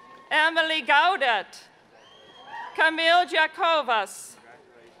 Emily Gaudet, Camille Jacobas,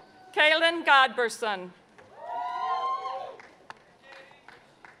 Kaylin Godberson,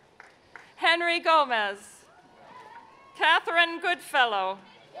 Henry Gomez, Catherine Goodfellow,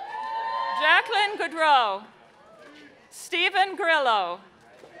 Jacqueline Goodrow, Stephen Grillo,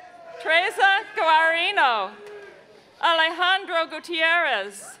 Teresa Guarino, Alejandro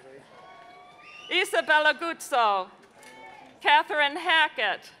Gutierrez, Isabella Guzzo, Catherine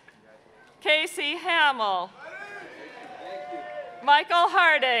Hackett, Casey Hamill, Michael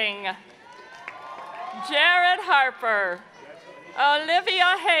Harding, Jared Harper,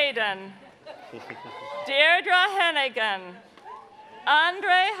 Olivia Hayden, Deirdre Hennigan,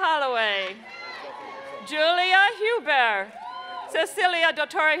 Andre Holloway, Julia Huber, Cecilia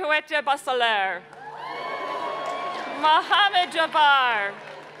Dottore Huete Bassoler, Mohammed Jabbar,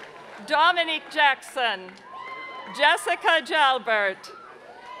 Dominique Jackson, Jessica Jalbert,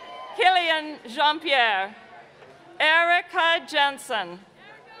 Killian Jean-Pierre, Erica Jensen,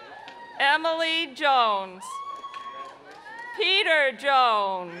 Emily Jones, Peter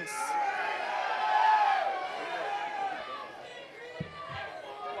Jones,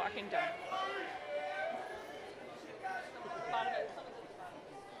 walking down.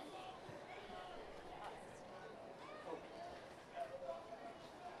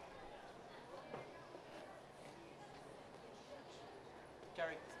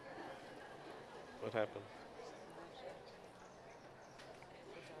 What happened?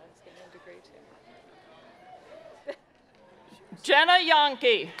 Jenna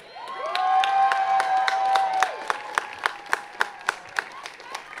Yonke,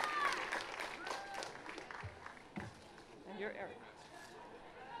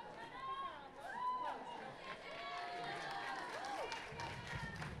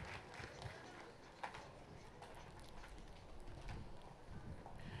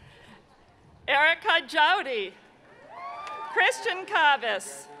 Erica Jowdy, Christian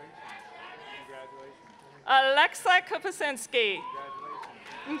Kavis, Alexa Kupasinski,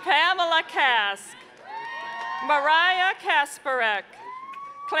 Pamela Kask, Mariah Kasparek,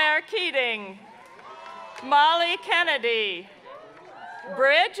 Claire Keating, Molly Kennedy,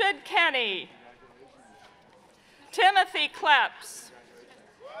 Bridget Kenny, Timothy Kleps,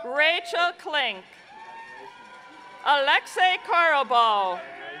 Rachel Klink, Alexei Korobo,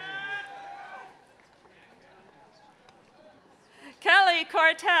 Kelly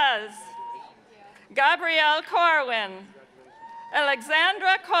Cortez, Gabrielle Corwin,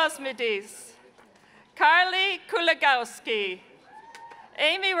 Alexandra Kosmidis, Carly Kulagowski,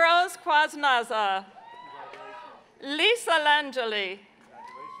 Amy Rose Kwaznaza, Lisa Langeli,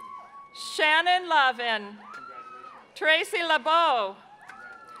 Shannon Lavin, Tracy LeBeau,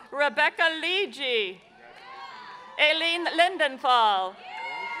 Rebecca Leegee, Aileen Lindenthal,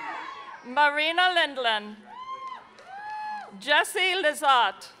 Marina Lindland, Jessie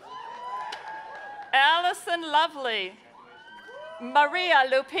Lizotte, Allison Lovely, Maria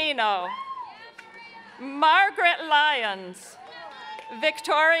Lupino, Margaret Lyons,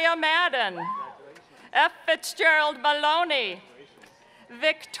 Victoria Madden, F. Fitzgerald Maloney,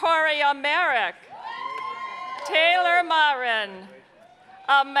 Victoria Merrick, Taylor Marin,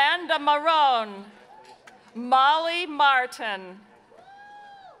 Amanda Marone, Molly Martin,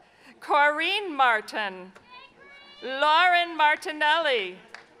 Corinne Martin, Lauren Martinelli,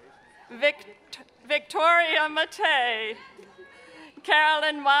 Victoria Matei,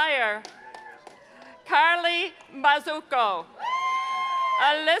 Carolyn Meyer, Carly Mazuko,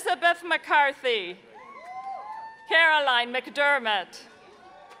 Elizabeth McCarthy, Caroline McDermott,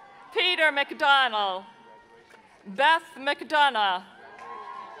 Peter McDonnell, Beth McDonough,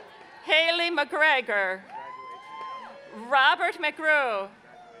 Haley McGregor, Robert McGrew,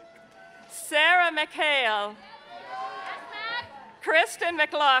 Sarah McHale, Kristen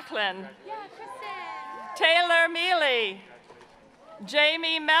McLaughlin, Taylor Mealy,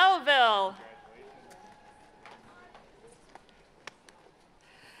 Jamie Melville,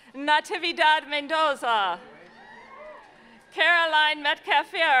 Natividad Mendoza, Caroline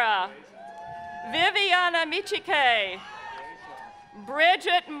Metcalfera, Viviana Michike,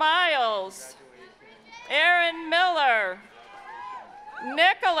 Bridget Miles, Aaron Miller,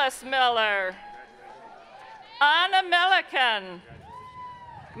 Nicholas Miller, Anna Milliken,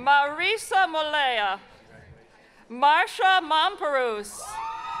 Marisa Molea, Marsha Momperus,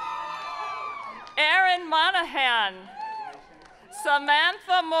 Aaron Monahan,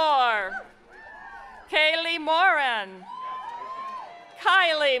 Samantha Moore, Kaylee Moran,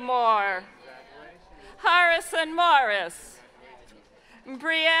 Kylie Moore, Harrison Morris,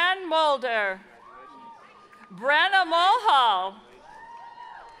 Brianne Mulder, Brenna Mulhall,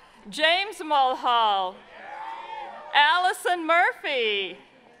 James Mulhall, Allison Murphy,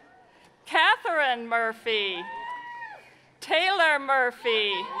 Catherine Murphy, Taylor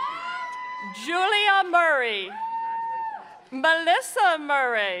Murphy, Julia Murray, Melissa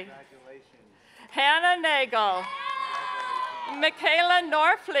Murray, Hannah Nagel, Michaela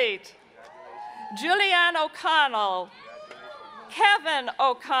Norfleet, Julianne O'Connell, Kevin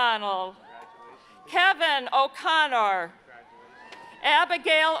O'Connell, Kevin O'Connor,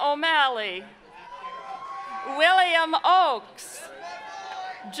 Abigail O'Malley, William Oakes,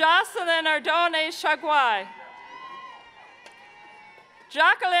 Jocelyn Ardone Chaguay,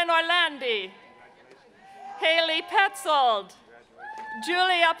 Jacqueline Orlandi, Haley Petzold,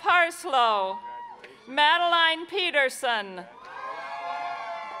 Julia Parslow, Madeline Peterson,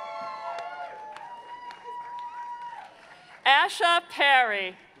 Asha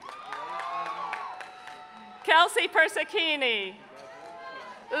Perry, Kelsey Persicini,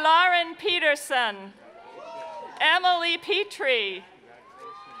 Lauren Peterson, Emily Petrie,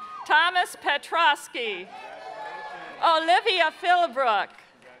 Thomas Petrosky, Olivia Philbrook,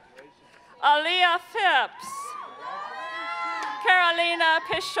 Aaliyah Phipps, Carolina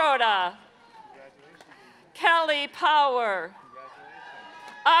Pichota, Kelly Power,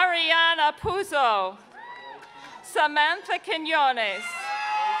 Ariana Puzo, Samantha Quinones,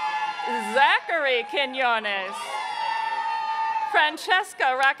 Zachary Quinones,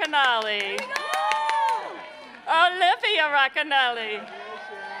 Francesca Raccanelli, Olivia Raccanelli,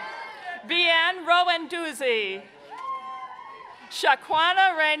 Bianne Rowan-Duzzi,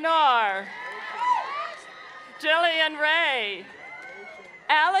 Shaquana Raynor, Jillian Ray,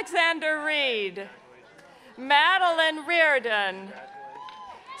 Alexander Reed, Madeline Reardon,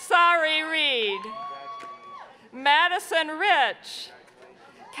 Sari Reed, Madison Rich,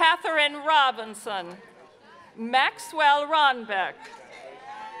 Catherine Robinson, Maxwell Ronbeck,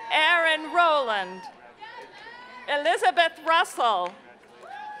 Aaron Rowland, Elizabeth Russell,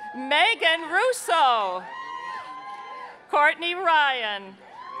 Megan Russo, Courtney Ryan,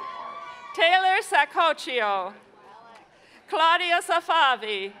 Taylor Sacoccio, Claudia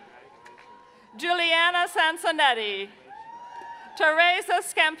Safavi, Juliana Sansonetti, Teresa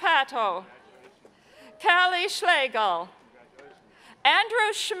Scampato, Kelly Schlegel,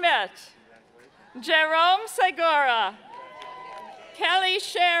 Andrew Schmidt, Jerome Segura, Kelly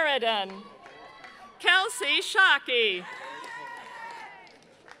Sheridan, Kelsey Shockey,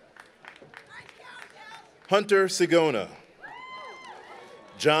 Hunter Sigona,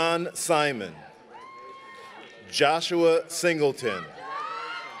 John Simon, Joshua Singleton,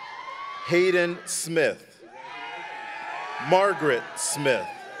 Hayden Smith, Margaret Smith,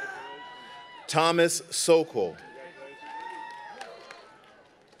 Thomas Sokol,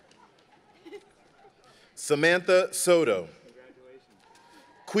 Samantha Soto,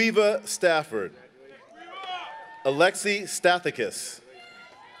 Quiva Stafford, Alexi Stathakis,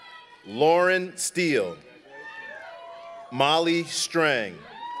 Lauren Steele, Molly Strang,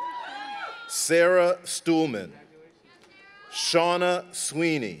 Sarah Stuhlman, Shauna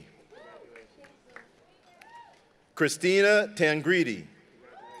Sweeney, Christina Tangridi,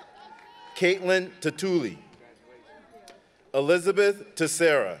 Caitlin Tatuli, Elizabeth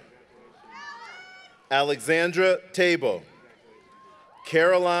Tessera, Alexandra Tabo,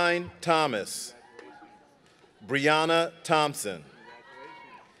 Caroline Thomas, Brianna Thompson,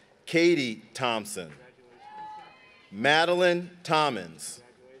 Katie Thompson, Madeline Tommins,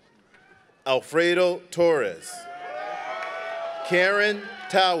 Alfredo Torres, Karen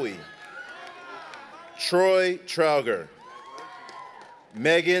Towie, Troy Trauger,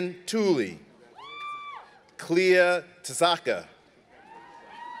 Megan Tooley, Clea Tasaka,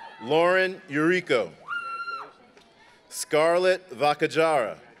 Lauren Yuriko, Scarlett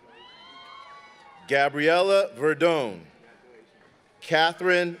Vakajara, Gabriella Verdone,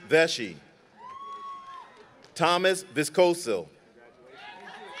 Catherine Vesci, Thomas Viscosil,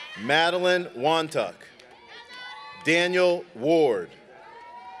 Madeline Wantuck, Daniel Ward,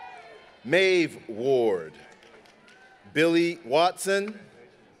 Maeve Ward, Billy Watson,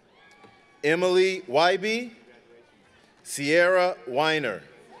 Emily Wybe, Sierra Weiner,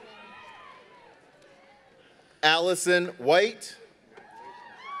 Allison White,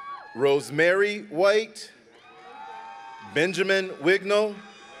 Rosemary White, Benjamin Wignall,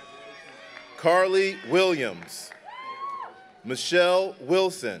 Carly Williams, Michelle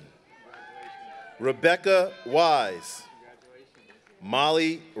Wilson, Rebecca Wise,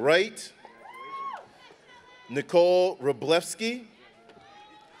 Molly Wright, Nicole Roblewski,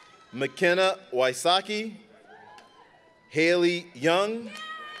 McKenna Wysocki, Haley Young,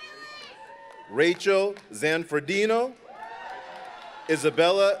 Rachel Zanfordino,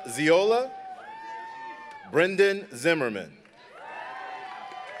 Isabella Ziola, Brendan Zimmerman.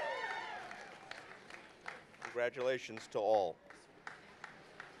 Congratulations to all.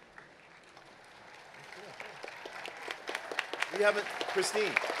 We haven't, Christine.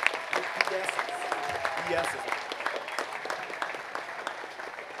 Yes. Yes.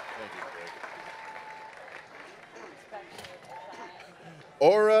 Thank you.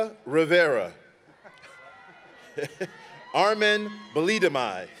 Aura Rivera. Armin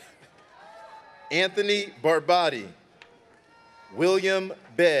Belidamai. Anthony Barbati. William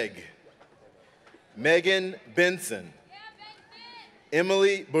Begg. Megan Benson.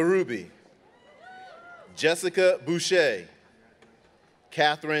 Emily Barubi. Jessica Boucher.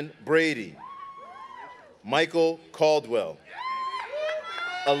 Catherine Brady. Michael Caldwell.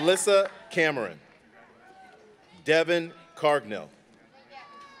 Alyssa Cameron. Devin Cargnell.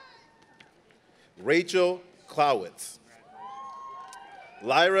 Rachel Klowitz.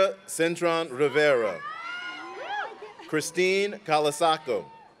 Lyra Centron Rivera. Christine Calasaco.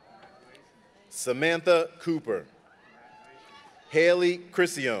 Samantha Cooper. Haley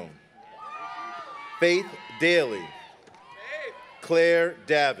Crissione. Faith Daly. Claire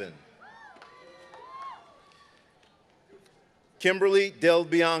Davin. Kimberly Del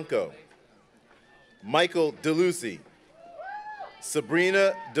Bianco. Michael DeLucy.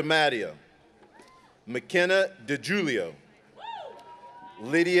 Sabrina DiMatteo. McKenna DeGiulio.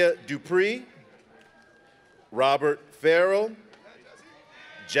 Lydia Dupree. Robert Farrell.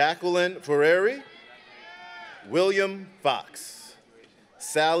 Jacqueline Ferreri. William Fox.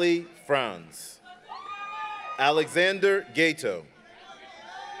 Sally Franz. Alexander Gato.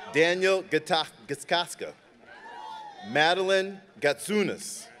 Daniel Gatskaska. Madeline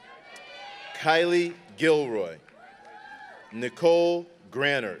Gatsunas. Kylie Gilroy. Nicole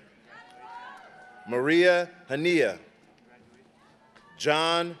Granert. Maria Hania.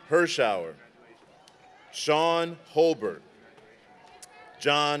 John Hirschauer, Sean Holbert,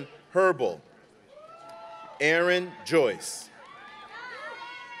 John Herbal, Aaron Joyce,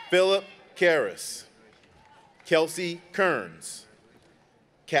 Philip Karras, Kelsey Kearns,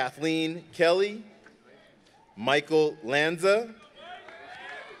 Kathleen Kelly, Michael Lanza,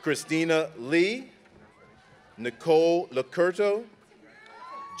 Christina Lee, Nicole Lacurto,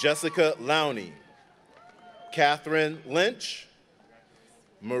 Jessica Lowney, Catherine Lynch,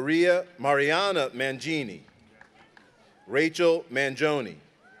 Mariana Mangini, Rachel Mangione,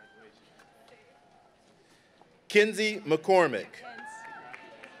 Kinsey McCormick,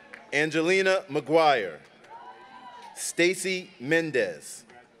 Angelina McGuire, Stacy Mendez,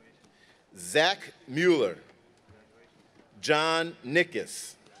 Zach Mueller, John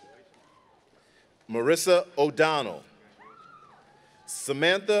Nickus, Marissa O'Donnell,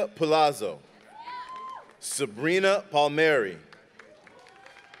 Samantha Palazzo, Sabrina Palmieri,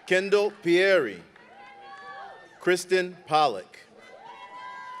 Kendall Pieri, Kristen Pollock,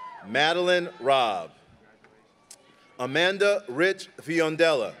 Madeline Robb, Amanda Rich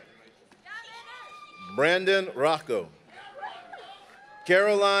Fiondella, Brandon Rocco,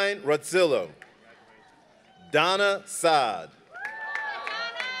 Caroline Rutzillo, Donna Saad,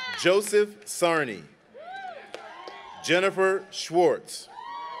 Joseph Sarney, Jennifer Schwartz,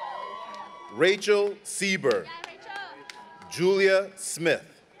 Rachel Sieber, Julia Smith,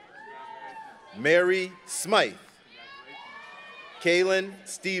 Mary Smythe, Kaylin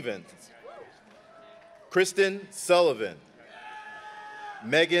Stevens, Kristen Sullivan,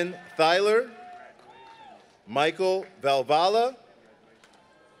 Megan Thyler, Michael Valvala,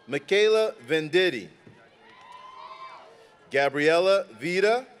 Michaela Venditti, Gabriella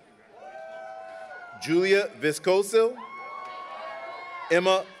Vida, Julia Viscoso,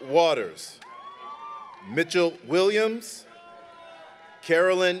 Emma Waters, Mitchell Williams,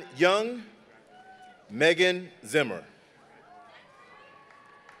 Carolyn Young, Megan Zimmer.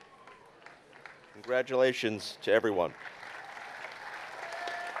 Congratulations to everyone.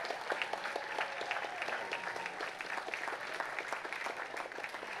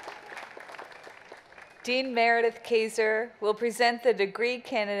 Dean Meredith Kaiser will present the degree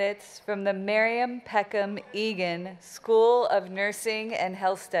candidates from the Miriam Peckham Egan School of Nursing and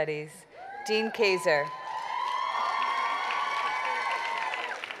Health Studies. Dean Kaiser.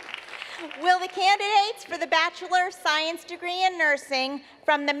 Will the candidates for the Bachelor of Science degree in nursing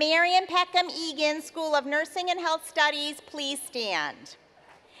from the Miriam Peckham Egan School of Nursing and Health Studies please stand?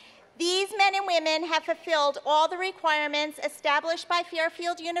 These men and women have fulfilled all the requirements established by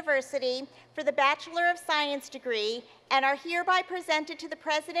Fairfield University for the Bachelor of Science degree and are hereby presented to the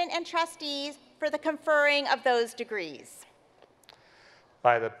President and trustees for the conferring of those degrees.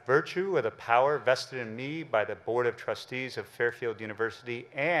 By the virtue of the power vested in me by the Board of Trustees of Fairfield University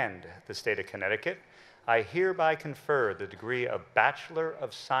and the state of Connecticut, I hereby confer the degree of Bachelor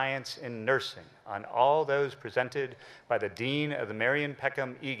of Science in Nursing on all those presented by the Dean of the Miriam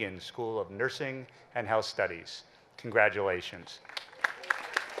Peckham Egan School of Nursing and Health Studies. Congratulations.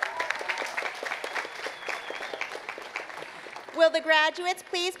 Will the graduates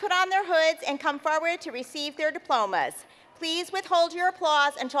please put on their hoods and come forward to receive their diplomas? Please withhold your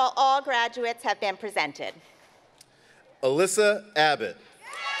applause until all graduates have been presented. Alyssa Abbott,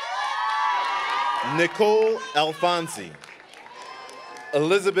 Nicole Alfonsi,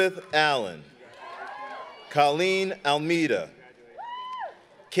 Elizabeth Allen, Colleen Almeida,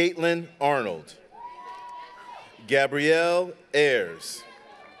 Caitlin Arnold, Gabrielle Ayers,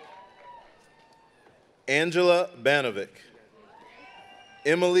 Angela Banovic,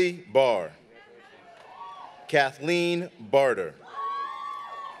 Emily Barr, Kathleen Barter,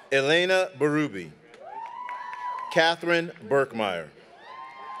 Elena Berube, Catherine Berkmeyer,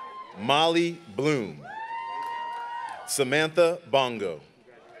 Molly Bloom, Samantha Bongo,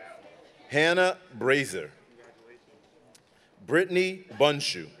 Hannah Brazier, Brittany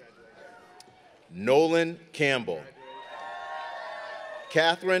Bunshu, Nolan Campbell,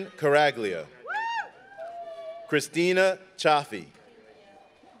 Catherine Caraglia, Christina Chaffee,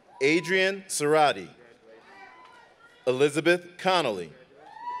 Adrian Cerati, Elizabeth Connolly,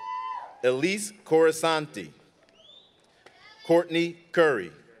 Elise Corasanti, Courtney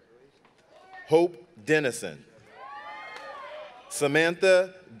Curry, Hope Dennison,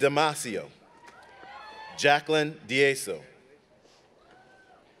 Samantha Damasio, Jacqueline Dieso,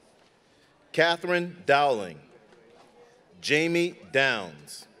 Catherine Dowling, Jamie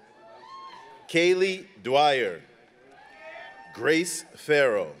Downs, Kaylee Dwyer, Grace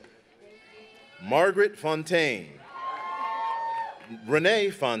Farrow, Margaret Fontaine, Renee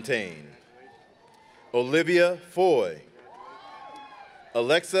Fontaine, Olivia Foy,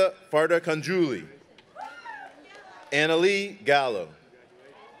 Alexa Fardakanjuli, Annalie Gallo,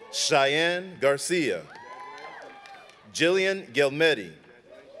 Cheyenne Garcia, Jillian Gelmetti,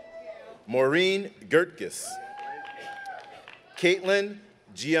 Maureen Gertkes, Caitlin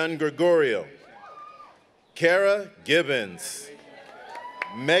Giangregorio, Kara Gibbons,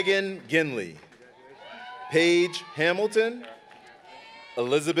 Megan Ginley, Paige Hamilton,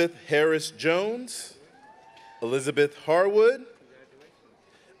 Elizabeth Harris Jones, Elizabeth Harwood,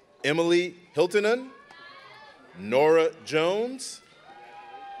 Emily Hiltonen, Nora Jones,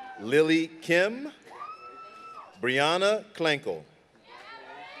 Lily Kim, Brianna Klankel,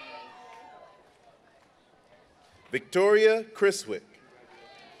 Victoria Criswick,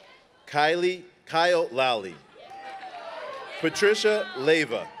 Kyle Lally, Patricia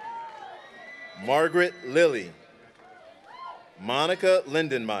Leva, Margaret Lilly, Monica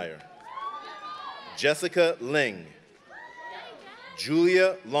Lindenmeyer, Jessica Ling,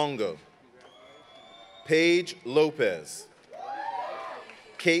 Julia Longo, Paige Lopez,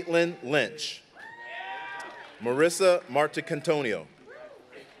 Caitlin Lynch, Marissa Marticantonio,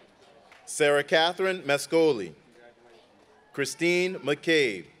 Sarah Catherine Mascoli, Christine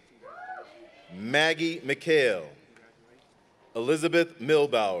McCabe, Maggie McHale, Elizabeth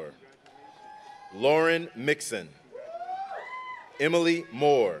Milbauer, Lauren Mixon, Emily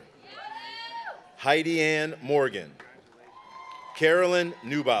Moore, Heidi Ann Morgan, Carolyn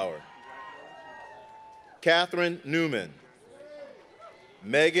Neubauer, Catherine Newman,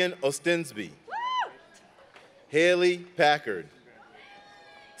 Megan Ostensby, Haley Packard,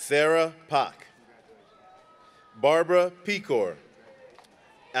 Sarah Pock, Barbara Pecor,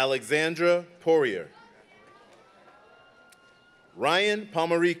 Alexandra Poirier, Ryan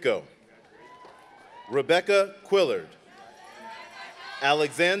Pomerico, Rebecca Quillard,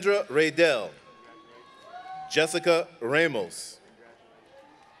 Alexandra Raydell, Jessica Ramos,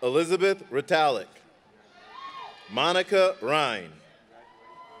 Elizabeth Ritalik, Monica Rhine,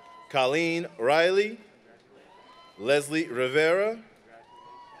 Colleen Riley, Leslie Rivera,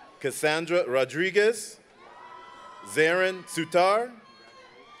 Cassandra Rodriguez, Zarin Sutar,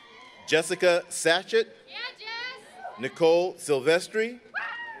 Jessica Satchett, Nicole Silvestri,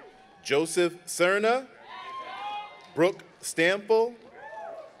 Joseph Cerna, Brooke Stample,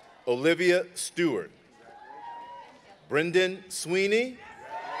 Olivia Stewart, Brendan Sweeney,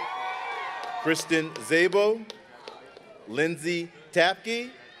 Kristen Zabo, Lindsay Tapke,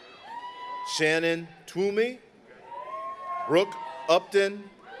 Shannon Twomey, Brooke Upton,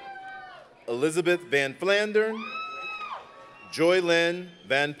 Elizabeth Van Flandern, Joylyn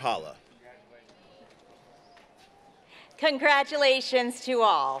Van Pala. Congratulations to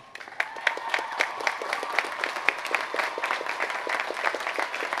all.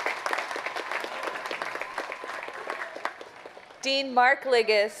 Dean Mark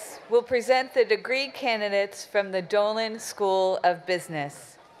Liggis will present the degree candidates from the Dolan School of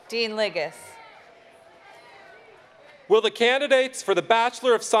Business. Dean Liggis. Will the candidates for the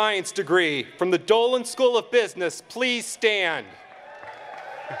Bachelor of Science degree from the Dolan School of Business please stand?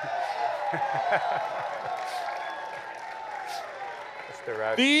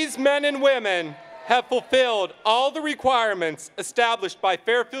 These men and women have fulfilled all the requirements established by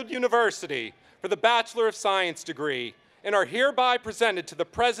Fairfield University for the Bachelor of Science degree and are hereby presented to the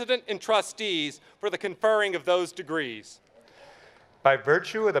President and trustees for the conferring of those degrees. By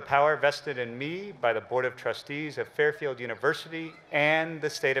virtue of the power vested in me by the Board of Trustees of Fairfield University and the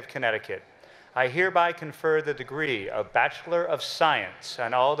state of Connecticut, I hereby confer the degree of Bachelor of Science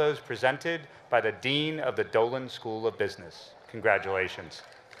on all those presented by the Dean of the Dolan School of Business. Congratulations.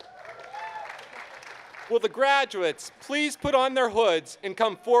 Will the graduates please put on their hoods and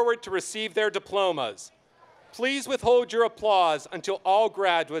come forward to receive their diplomas? Please withhold your applause until all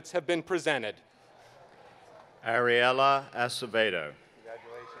graduates have been presented. Ariella Acevedo.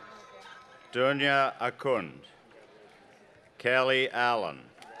 Dunya Akund. Kelly Allen.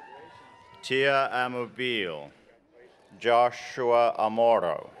 Tia Amubile. Joshua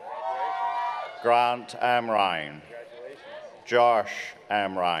Amoro. Grant Amrine. Josh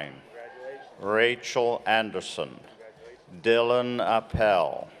Amrine. Rachel Anderson. Dylan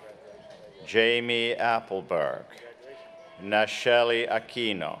Appel. Jamie Appleberg. Nacheli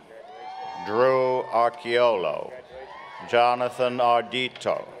Aquino. Drew Archiolo, Jonathan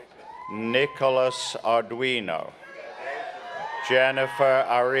Ardito, Nicholas Arduino, Jennifer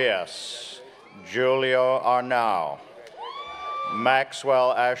Arias, Julio Arnau,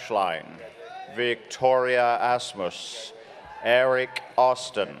 Maxwell Ashline, Victoria Asmus, Eric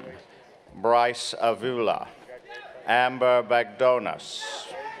Austin, Bryce Avula, Amber Bagdonas,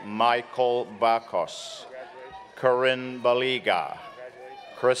 Michael Bakos, Corinne Baliga,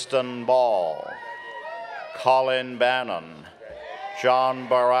 Kristen Ball, Colin Bannon, John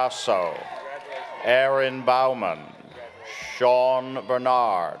Barrasso, Erin Bauman, Sean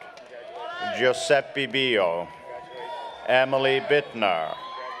Bernard, Giuseppe Bio, Emily Bittner,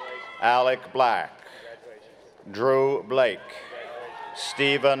 Alec Black, Drew Blake,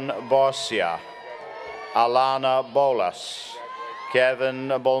 Stephen Borsia, Alana Bolas, Kevin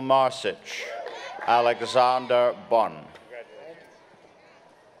Bolmarsic, Alexander Bunn,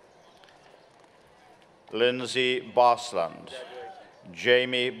 Lindsay Bosland,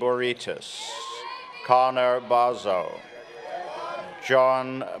 Jamie Boritas, Connor Bazo,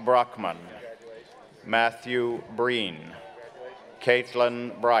 John Bruckman, Matthew Breen,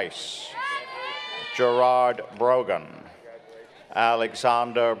 Caitlin Bryce, Gerard Brogan,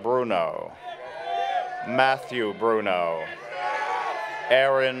 Alexander Bruno, Matthew Bruno,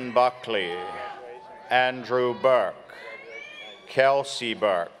 Erin Buckley, Andrew Burke, Kelsey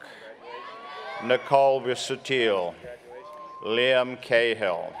Burke, Nicole Visutil, Liam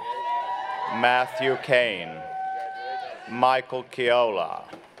Cahill, Matthew Kane, Michael Keola,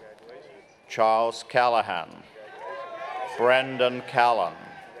 Charles Callahan, Brendan Callan,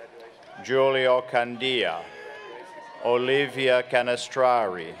 Giulio Candia, Olivia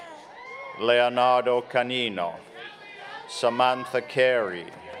Canestrari, Leonardo Canino, Samantha Carey,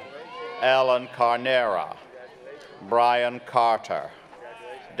 Ellen Carnera, Brian Carter,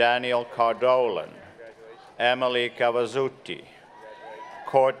 Daniel Cardolan, Emily Cavazzuti,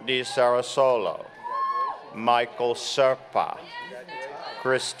 Courtney Sarasolo, Michael Serpa,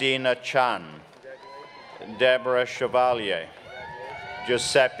 Christina Chan, Deborah Chevalier,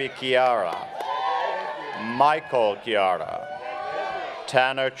 Giuseppe Chiara, Michael Chiara,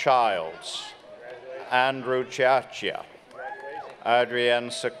 Tanner Childs, Andrew Chiachia, Adrienne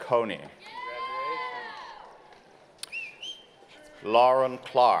Sacconi, Lauren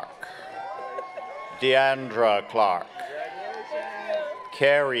Clark, Deandra Clark,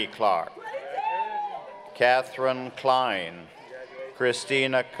 Carrie Clark, Catherine Klein,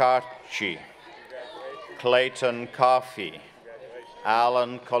 Christina Carci, Clayton Coffey,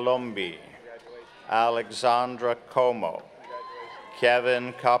 Alan Colombi, Alexandra Como,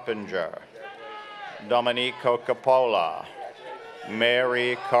 Kevin Coppinger, Domenico Capola,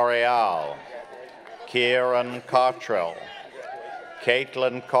 Mary Correal, Kieran Cottrell,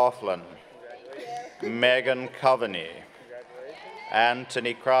 Caitlin Coughlin, Megan Coveney,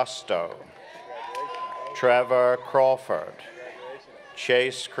 Anthony Crosto, Trevor Crawford,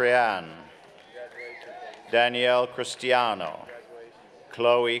 Chase Crean, Danielle Cristiano,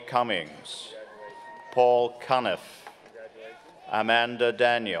 Chloe Cummings, Paul Cuniff, Amanda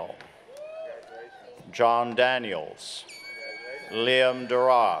Daniel, John Daniels, Liam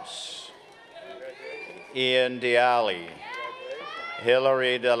DeRoss, Ian Diali,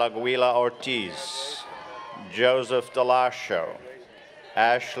 Hilary de la Guila Ortiz, Joseph DeLascio,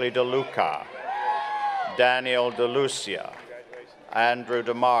 Ashley DeLuca, Daniel DeLucia, Andrew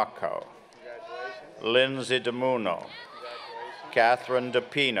DeMarco, Lindsay DeMuno, Catherine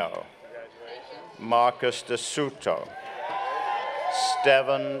DePino, Marcus DeSuto,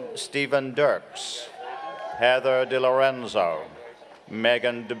 Stephen Dirks, Heather DiLorenzo,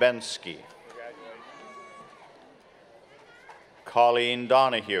 Megan Dubensky, Colleen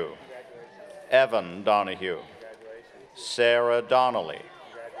Donahue, Evan Donahue, Sarah Donnelly,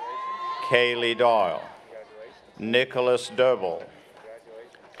 Kaylee Doyle, Nicholas Doble,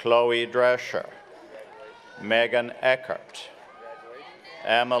 Chloe Drescher, Megan Eckert,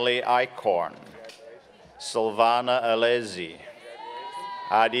 Emily Eichhorn, Silvana Alesi,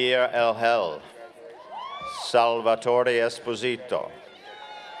 Adir Elhel, Salvatore Esposito,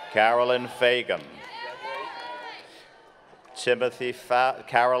 Carolyn Fagan,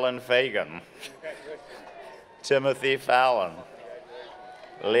 Carolyn Fagan, Timothy Fallon,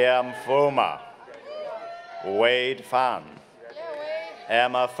 Liam Fuma, Wade Fan,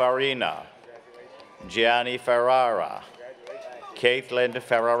 Emma Farina, Gianni Ferrara, Caitlin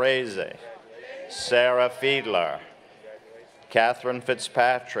Ferrarese, Sarah Fiedler, Catherine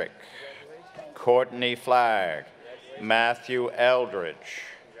Fitzpatrick, Courtney Flagg, Matthew Eldridge,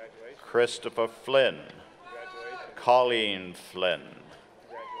 Christopher Flynn, Colleen Flynn,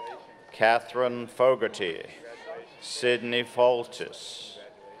 Catherine Fogarty, Sydney Foltis,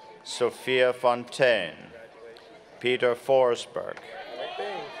 Sophia Fontaine, Peter Forsberg,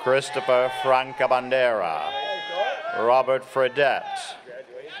 Christopher Francabandera, Robert Fredette,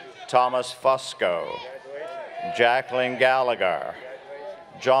 Thomas Fusco, Jacqueline Gallagher,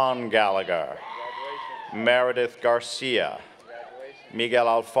 John Gallagher, Meredith Garcia, Miguel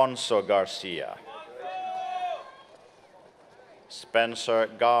Alfonso Garcia, Spencer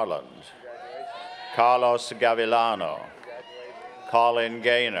Garland, Carlos Gavilano, Colin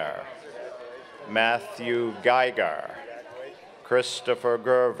Gaynor, Matthew Geiger, Christopher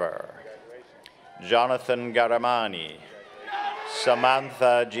Gerver, Jonathan Garamani,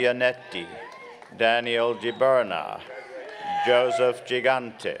 Samantha Gianetti, Daniel Giberna, Joseph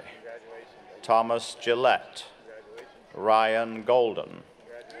Gigante, Thomas Gillette, Ryan Golden,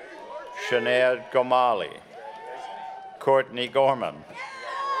 Sinead Gomali, Courtney Gorman,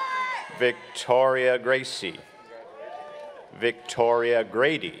 Victoria Gracie, Victoria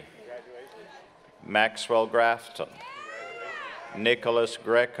Grady, Maxwell Grafton, Nicholas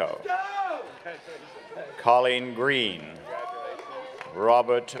Greco, Colleen Green,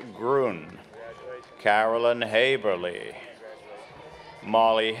 Robert Grun, Carolyn Haberly,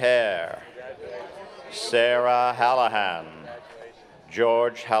 Molly Hare, Sarah Hallahan,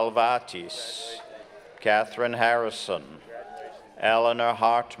 George Halvatis, Catherine Harrison, Eleanor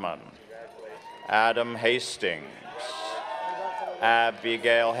Hartman, Adam Hastings,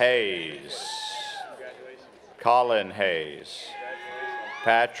 Abigail Hayes, Colin Hayes,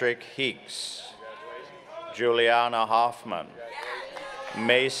 Patrick Heeks, Juliana Hoffman,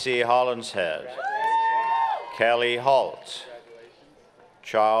 Macy Hollinshead, Kelly Holt,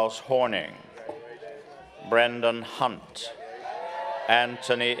 Charles Horning, Brendan Hunt,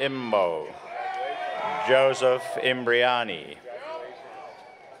 Anthony Imbo, Joseph Imbriani,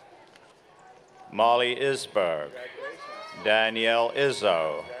 Molly Isberg, Danielle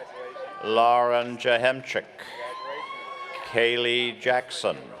Izzo, Lauren Jahemchik, Kaylee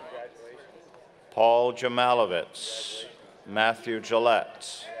Jackson, Paul Jamalowitz, Matthew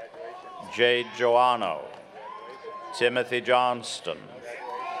Gillette, Jade Joanno, Timothy Johnston,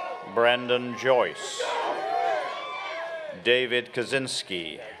 Brendan Joyce, David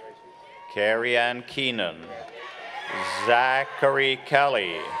Kaczynski, Carrie Ann Keenan, Zachary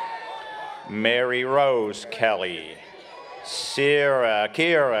Kelly, Mary Rose Kelly,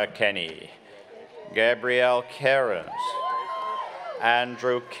 Kira Kenny, Gabrielle Cairns,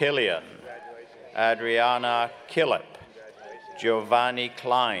 Andrew Killian, Adriana Killip, Giovanni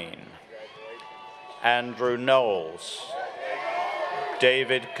Klein, Andrew Knowles,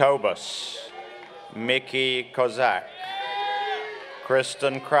 David Kobus, Mickey Kozak,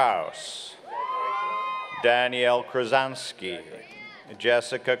 Kristen Kraus, Danielle Krasansky,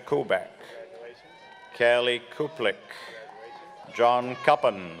 Jessica Kubek, Kelly Kuplik, John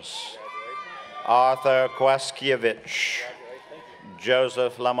Cuppins, Arthur Kwaskiewicz,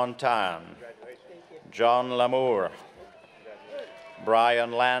 Joseph Lamontagne, John Lamour,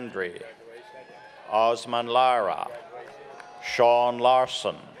 Brian Landry, Osman Lara, Sean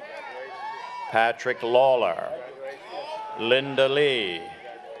Larson, Patrick Lawler, Linda Lee,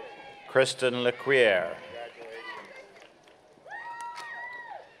 Kristen Lequier,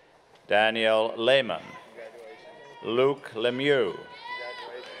 Daniel Lehman, Luke Lemieux,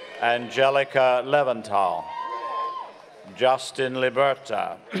 Angelica Leventhal, Justin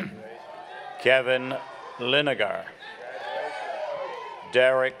Liberta, Kevin Linegar,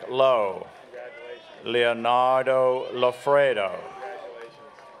 Derek Lowe, Leonardo Lofredo,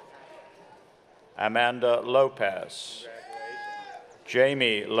 Amanda Lopez,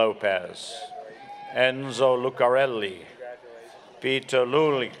 Jamie Lopez, Enzo Lucarelli, Peter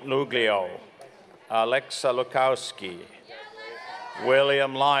Luglio, Alexa Lukowski,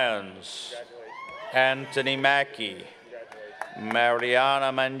 William Lyons, Anthony Mackey,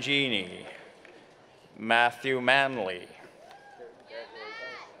 Mariana Mangini, Matthew Manley,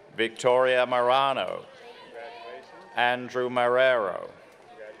 Victoria Marano, Andrew Marrero,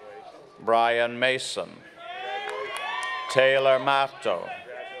 Brian Mason, Taylor Matto,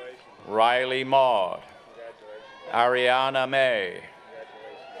 Riley Maud, Ariana May,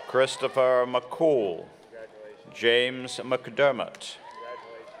 Christopher McCool, James McDermott,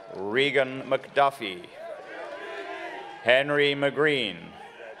 Regan McDuffie, Henry McGreen,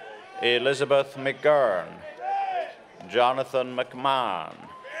 Elizabeth McGurn, Jonathan McMahon,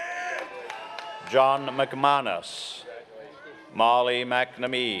 John McManus, Molly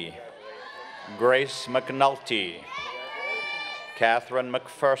McNamee, Grace McNulty, Catherine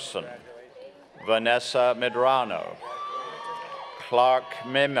McPherson, Vanessa Medrano, Clark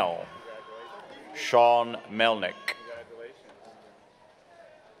Mimmel, Sean Melnick.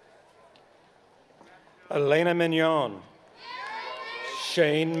 Elena Mignon,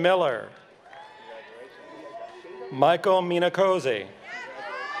 Shane Miller, Michael Minacosi,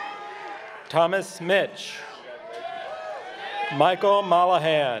 Thomas Mitch, Michael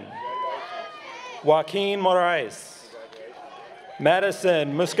Malahan, Joaquin Moraes,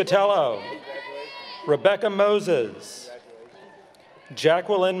 Madison Muscatello, Rebecca Moses,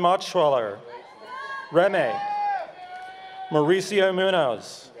 Jacqueline Motschwaller, Reme. Mauricio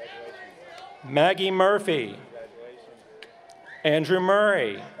Munoz, Maggie Murphy, Andrew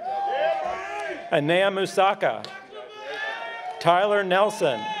Murray, Anea Musaka, Tyler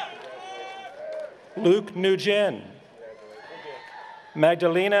Nelson, Luke Nugent,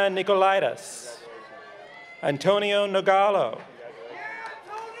 Magdalena Nicolaitis, Antonio Nogalo,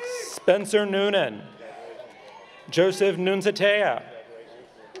 Spencer Noonan, Joseph Nunzatea,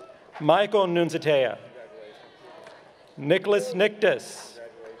 Michael Nunzatea, Nicholas Nictus,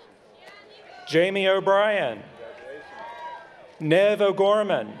 Jamie O'Brien, Nev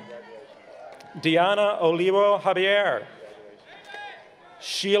O'Gorman, Diana Olivo Javier,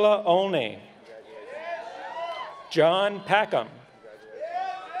 Sheila Olney, John Packham,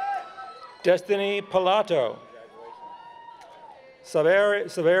 Destiny Pilato,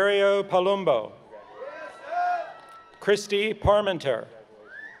 Saverio Palumbo, Christy Parmenter,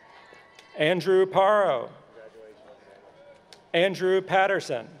 Andrew Paro, Andrew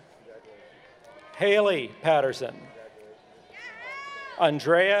Patterson, Haley Patterson,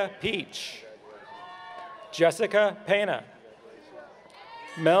 Andrea Peach, Jessica Pena,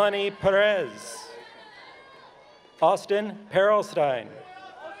 Melanie Perez, Austin Perelstein,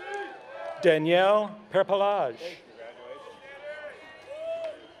 Danielle Perpelage,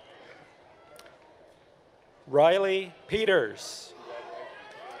 Riley Peters,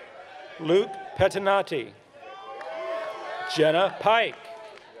 Luke Pettinati, Jenna Pike,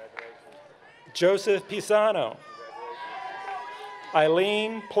 Joseph Pisano,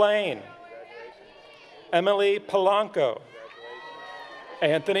 Eileen Plain, Emily Polanco,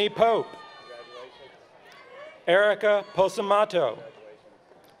 Anthony Pope, Erica Posamato,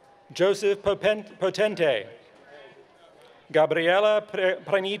 Joseph Potente, Gabriela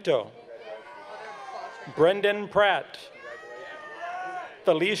Pranito, Brendan Pratt,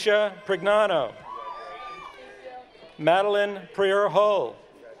 Felicia Prignano, Madeline Prior-Hull,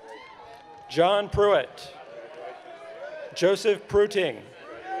 John Pruitt, Joseph Pruting,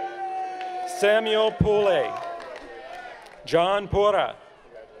 Samuel Poole, John Pura,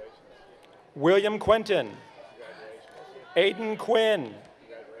 William Quentin, Aidan Quinn,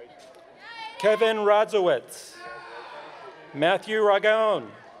 Kevin Rodzowitz, Matthew Ragone,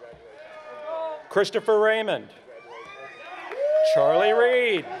 Christopher Raymond, Charlie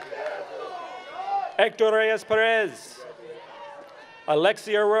Reed, Hector Reyes Perez,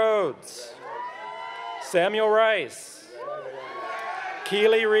 Alexia Rhodes, Samuel Rice,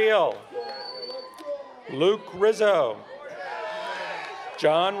 Keely Reel, Luke Rizzo,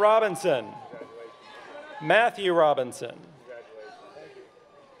 John Robinson, Matthew Robinson,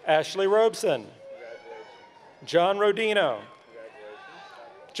 Ashley Robeson, John Rodino,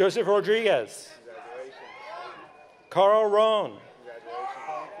 Joseph Rodriguez, Carl Rohn,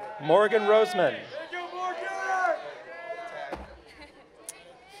 Morgan Roseman,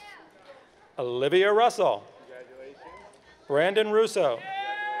 Olivia Russell, Brandon Russo,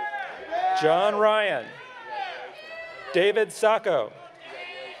 John Ryan, David Sacco,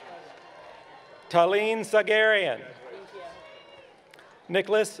 Talene Sagarian,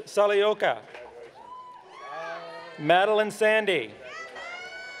 Nicholas Salioka, Madeline Sandy,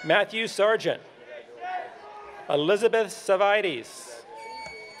 Matthew Sargent, Elizabeth Savides,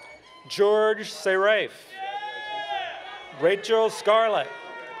 George Seraf, Rachel Scarlett,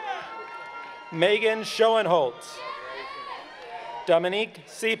 Megan Schoenholtz, Dominique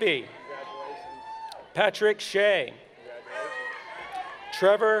Seepy, Patrick Shea,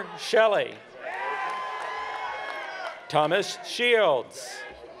 Trevor Shelley, Thomas Shields,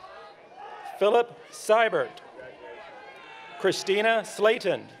 Philip Seibert, Christina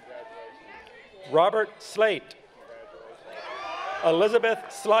Slayton, Robert Slate, Elizabeth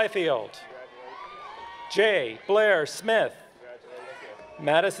Slyfield, J. Blair Smith,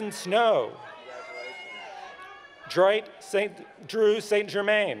 Madison Snow, Drew St.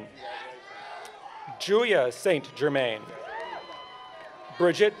 Germain, Julia St. Germain,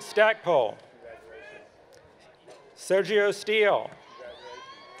 Bridget Stackpole, Sergio Steele,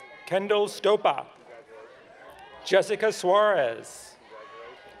 Kendall Stopa, Jessica Suarez,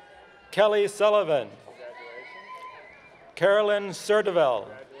 Kelly Sullivan, Carolyn Serdevel,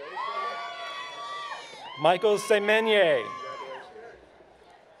 Michael Semenier,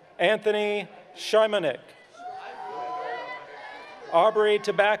 Anthony Shymanik, Aubrey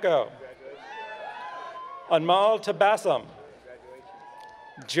Tobacco, Anmal Tabassum,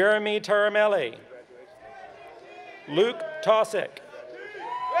 Jeremy Taramelli, Luke Tosick,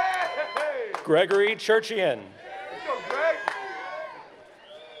 Gregory Churchian,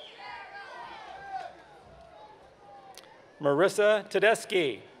 Marissa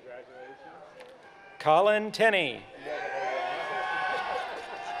Tedeschi. Colin Tenney.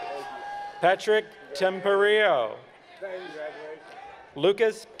 Patrick Temperio.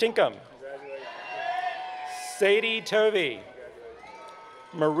 Lucas Tinkham. Sadie Tovey.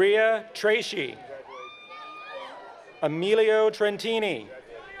 Maria Tracy. Emilio Trentini.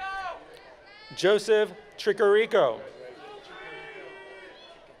 Joseph Tricorico.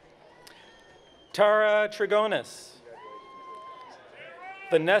 Tara Trigonis.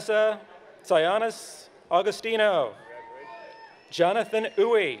 Vanessa Sionis Augustino. Jonathan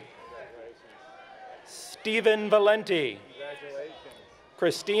Uwe. Stephen Valenti.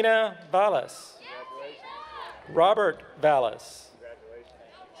 Christina Vallis. Robert Vallis.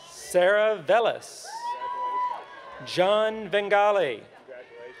 Sarah Vellis. John Vengali.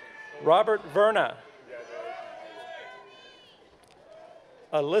 Robert Verna.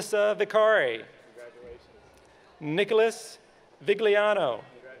 Alyssa Vicari. Nicholas Vigliano.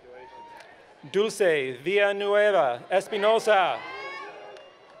 Dulce Villanueva Espinosa.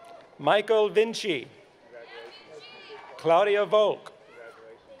 Michael Vinci. Claudia Volk.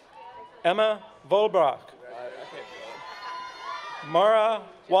 Emma Volbrock. Mara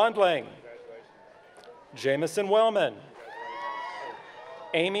Wandling. Jameson Wellman.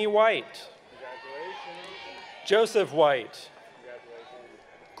 Amy White. Joseph White.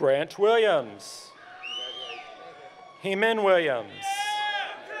 Grant Williams. Heman Williams.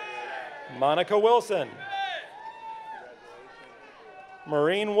 Monica Wilson.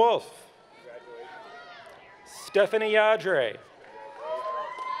 Maureen Wolf. Stephanie Yadre.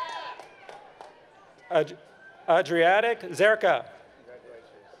 Adriatic Zerka.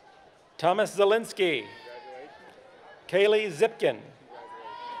 Thomas Zielinski. Kaylee Zipkin.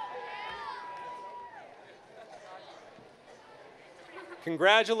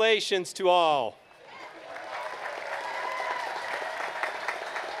 Congratulations to all.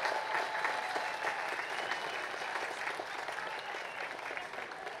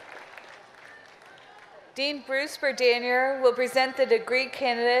 Dean Bruce Berdanier will present the degree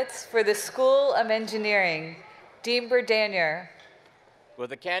candidates for the School of Engineering. Dean Berdanier. Will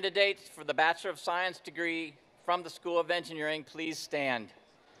the candidates for the Bachelor of Science degree from the School of Engineering please stand?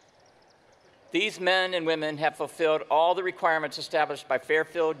 These men and women have fulfilled all the requirements established by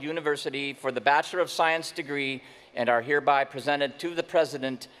Fairfield University for the Bachelor of Science degree and are hereby presented to the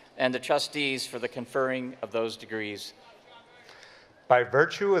President and the trustees for the conferring of those degrees. By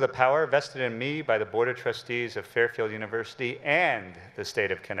virtue of the power vested in me by the Board of Trustees of Fairfield University and the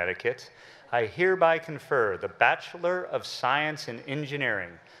state of Connecticut, I hereby confer the Bachelor of Science in Engineering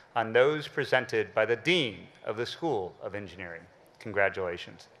on those presented by the Dean of the School of Engineering.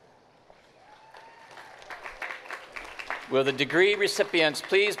 Congratulations. Will the degree recipients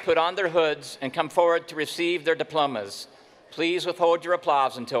please put on their hoods and come forward to receive their diplomas? Please withhold your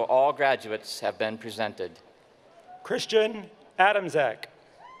applause until all graduates have been presented. Christian Adamzak.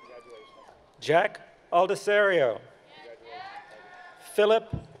 Jack Aldesario.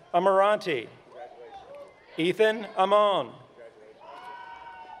 Philip Amaranti. Ethan Amon.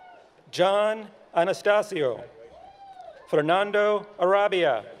 John Anastasio. Fernando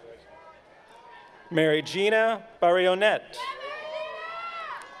Arabia. Mary Gina Barionet.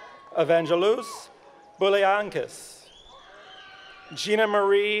 Evangelus Buliankis. Gina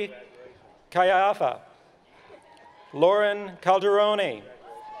Marie Cayafa. Lauren Calderoni.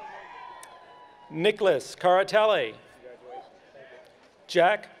 Nicholas Caratelli.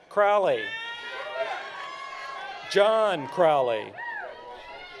 Jack Crowley. John Crowley.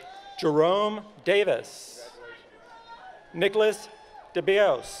 Jerome Davis. Nicholas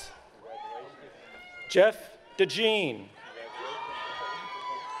DeBios. Jeff DeJean.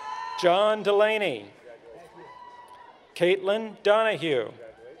 John Delaney. Caitlin Donahue.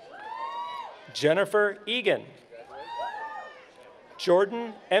 Jennifer Egan.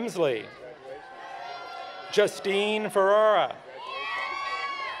 Jordan Emsley. Justine Ferrara.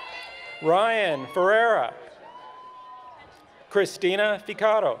 Ryan Ferreira. Christina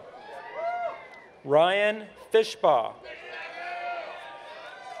Ficaro. Ryan Fishbaugh.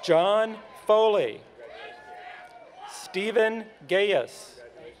 John Foley. Stephen Gaius.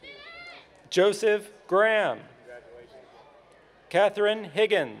 Joseph Graham. Catherine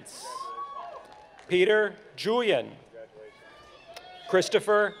Higgins. Peter Julian.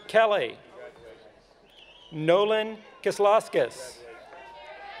 Christopher Kelly. Nolan Kislaskis.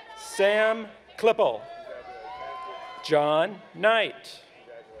 Sam Klippel. John Knight.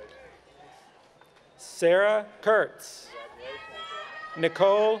 Sarah Kurtz.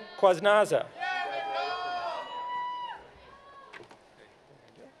 Nicole Quaznaza.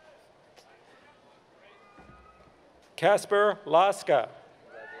 Casper Laska.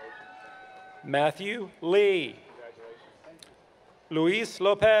 Matthew Lee. Luis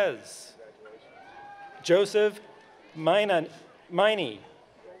Lopez. Joseph Miney.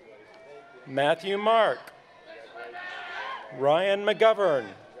 Matthew Mark. Ryan McGovern.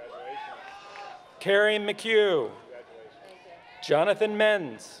 Carrie McHugh. Jonathan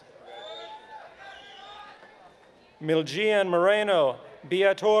Menz. Miljian Moreno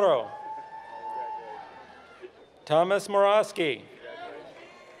Beatoro. Thomas Morawski.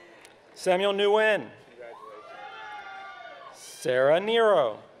 Samuel Nguyen. Sarah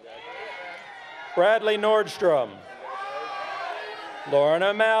Nero. Bradley Nordstrom. Lauren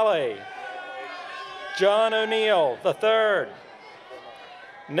O'Malley. John O'Neill III.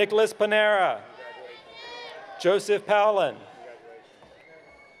 Nicholas Panera. Joseph Powlin.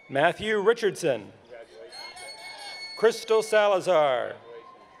 Matthew Richardson. Crystal Salazar.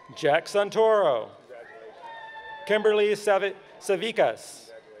 Jack Santoro. Kimberly Savicas.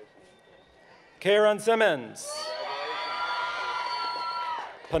 Karen Simmons.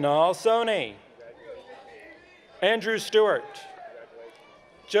 Panal Soni. Andrew Stewart.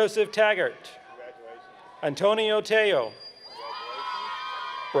 Joseph Taggart. Antonio Teo.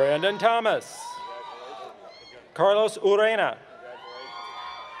 Brandon Thomas. Carlos Urena.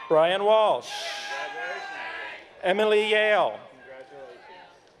 Brian Walsh. Emily Yale.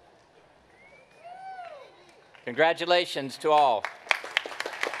 Congratulations to all.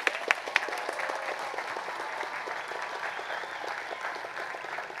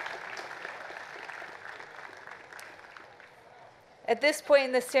 At this point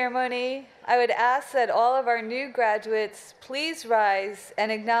in the ceremony, I would ask that all of our new graduates please rise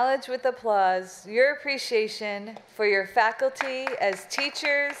and acknowledge with applause your appreciation for your faculty as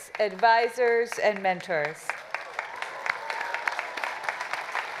teachers, advisors, and mentors.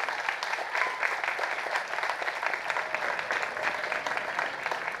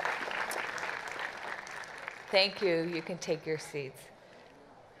 Thank you. You can take your seats.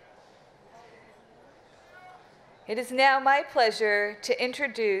 It is now my pleasure to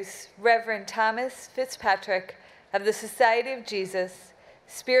introduce Reverend Thomas Fitzpatrick of the Society of Jesus,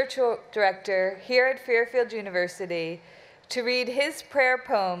 Spiritual Director here at Fairfield University, to read his prayer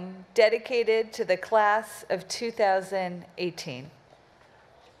poem dedicated to the class of 2018.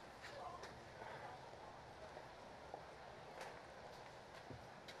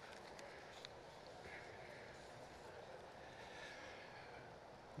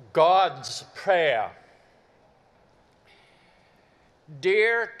 God's Prayer.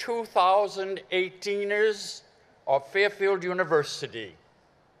 Dear 2018ers of Fairfield University,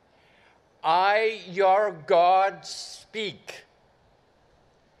 I, your God, speak.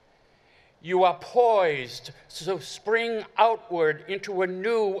 You are poised to spring outward into a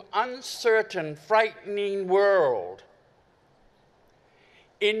new, uncertain, frightening world.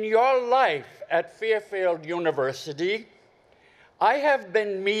 In your life at Fairfield University, I have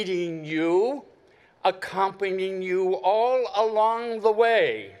been meeting you, accompanying you all along the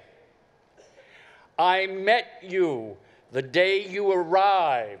way. I met you the day you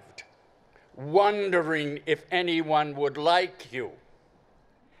arrived, wondering if anyone would like you.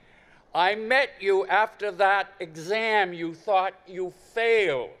 I met you after that exam you thought you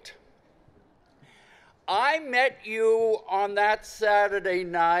failed. I met you on that Saturday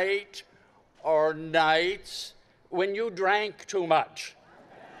night or nights when you drank too much.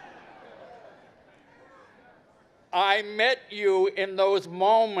 I met you in those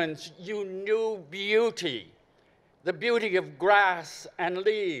moments you knew beauty, the beauty of grass and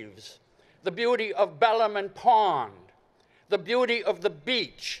leaves, the beauty of Bellarmine Pond, the beauty of the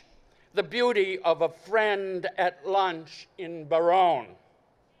beach, the beauty of a friend at lunch in Barone.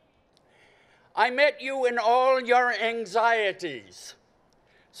 I met you in all your anxieties,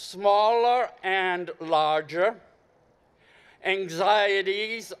 smaller and larger,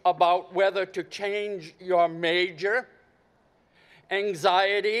 anxieties about whether to change your major,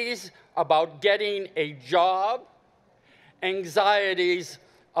 anxieties about getting a job, anxieties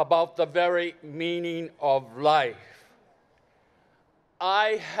about the very meaning of life.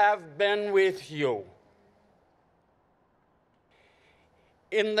 I have been with you.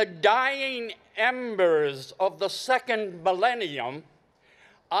 In the dying embers of the second millennium,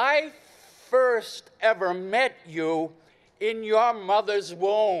 I first ever met you in your mother's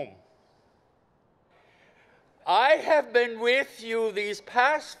womb. I have been with you these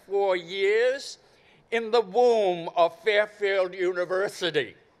past 4 years in the womb of Fairfield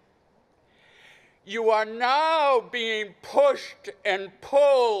University. You are now being pushed and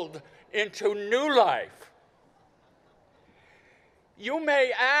pulled into new life. You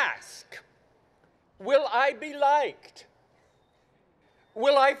may ask, Will I be liked?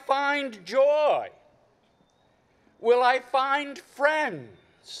 Will I find joy? Will I find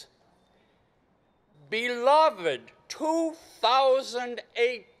friends? Beloved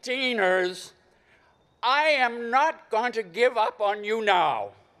 2018ers, I am not going to give up on you now.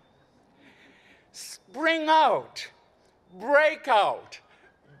 Spring out, break out,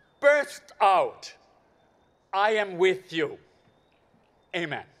 burst out. I am with you.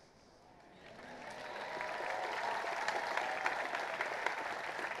 Amen.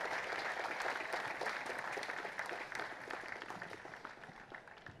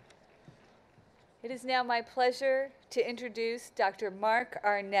 It is now my pleasure to introduce Dr. Mark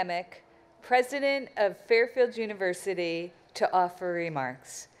R. Nemec, President of Fairfield University, to offer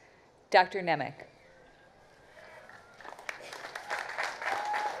remarks. Dr. Nemec.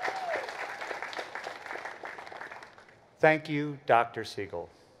 Thank you, Dr. Siegel.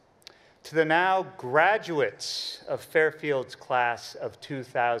 To the now graduates of Fairfield's class of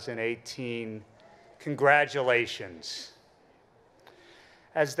 2018, congratulations.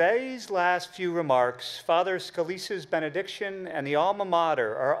 As these last few remarks, Father Scalise's benediction and the alma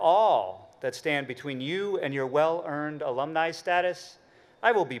mater are all that stand between you and your well-earned alumni status,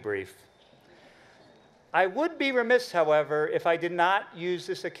 I will be brief. I would be remiss, however, if I did not use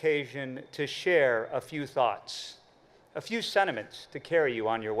this occasion to share a few thoughts, a few sentiments to carry you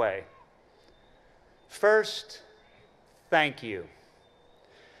on your way. First, thank you.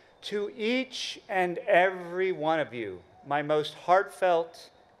 To each and every one of you, my most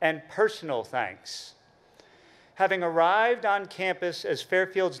heartfelt and personal thanks. Having arrived on campus as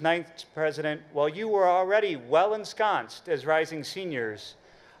Fairfield's 9th president while you were already well ensconced as rising seniors,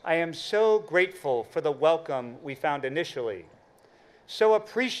 I am so grateful for the welcome we found initially, so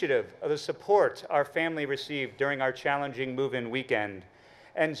appreciative of the support our family received during our challenging move-in weekend,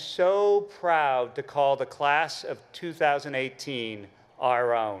 and so proud to call the class of 2018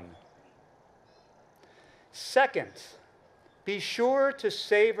 our own. Second, be sure to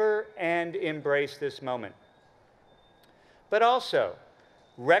savor and embrace this moment, but also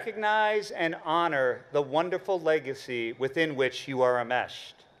recognize and honor the wonderful legacy within which you are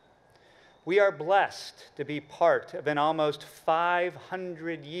enmeshed. We are blessed to be part of an almost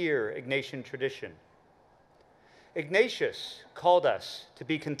 500-year Ignatian tradition. Ignatius called us to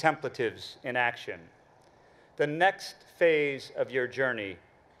be contemplatives in action. The next phase of your journey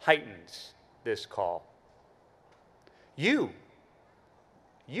heightens this call. You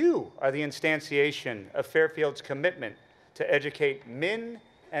are the instantiation of Fairfield's commitment to educate men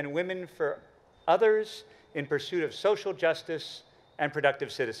and women for others in pursuit of social justice and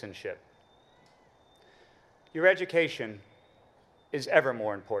productive citizenship. Your education is ever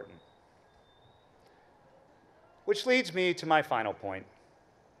more important. Which leads me to my final point.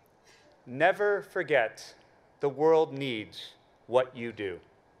 Never forget the world needs what you do.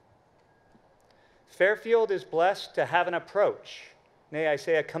 Fairfield is blessed to have an approach, nay, I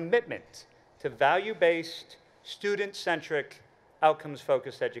say a commitment, to value-based, student-centric,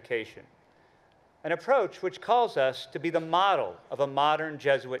 outcomes-focused education. An approach which calls us to be the model of a modern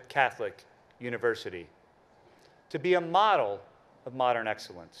Jesuit Catholic university, to be a model of modern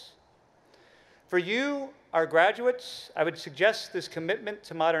excellence. For you, our graduates, I would suggest this commitment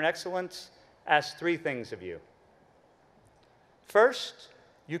to modern excellence asks three things of you. First,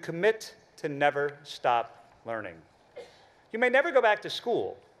 you commit to never stop learning. You may never go back to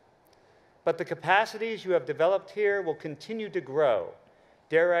school, but the capacities you have developed here will continue to grow,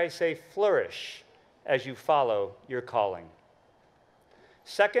 dare I say flourish, as you follow your calling.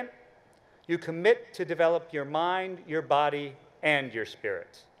 Second, you commit to develop your mind, your body, and your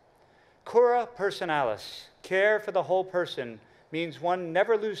spirit. Cura personalis, care for the whole person, means one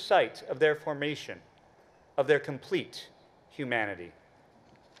never lose sight of their formation, of their complete humanity.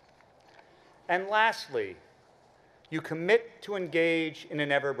 And lastly, you commit to engage in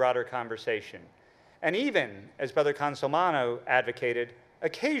an ever broader conversation, and even, as Brother Consolmano advocated,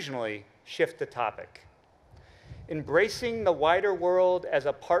 occasionally shift the topic. Embracing the wider world as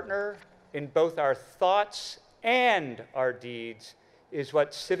a partner in both our thoughts and our deeds is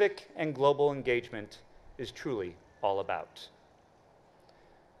what civic and global engagement is truly all about.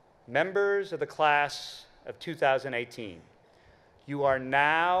 Members of the class of 2018, you are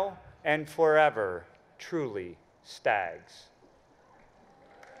now and forever truly stags.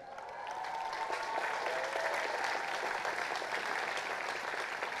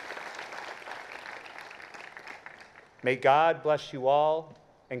 May God bless you all,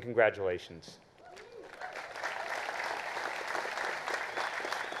 and congratulations.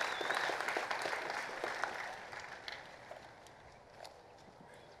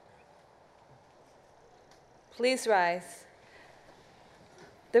 Please rise.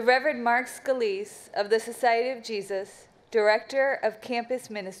 The Reverend Mark Scalise of the Society of Jesus, Director of Campus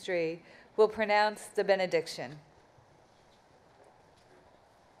Ministry, will pronounce the benediction.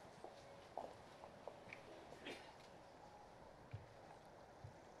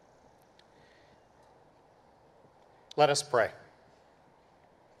 Let us pray.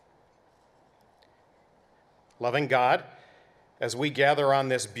 Loving God, as we gather on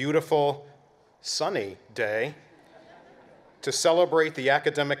this beautiful, sunny day to celebrate the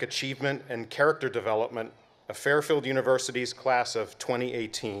academic achievement and character development of Fairfield University's class of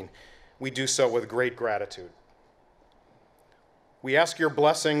 2018, we do so with great gratitude. We ask your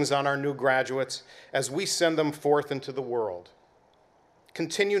blessings on our new graduates as we send them forth into the world.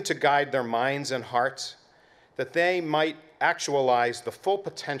 Continue to guide their minds and hearts, that they might actualize the full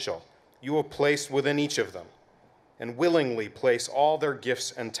potential you have placed within each of them, and willingly place all their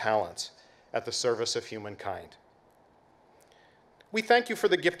gifts and talents at the service of humankind. We thank you for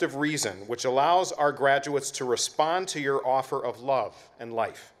the gift of reason, which allows our graduates to respond to your offer of love and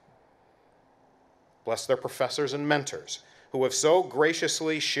life. Bless their professors and mentors, who have so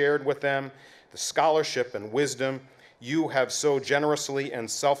graciously shared with them the scholarship and wisdom you have so generously and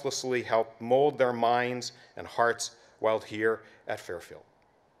selflessly helped mold their minds and hearts while here at Fairfield.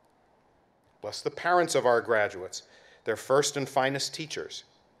 Bless the parents of our graduates, their first and finest teachers.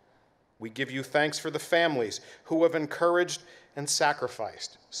 We give you thanks for the families who have encouraged and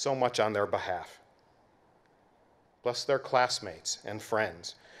sacrificed so much on their behalf. Bless their classmates and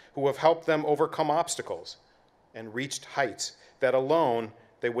friends who have helped them overcome obstacles and reached heights that alone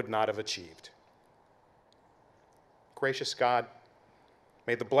they would not have achieved. Gracious God,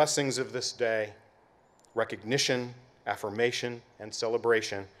 may the blessings of this day, recognition, affirmation, and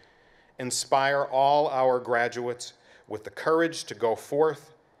celebration, inspire all our graduates with the courage to go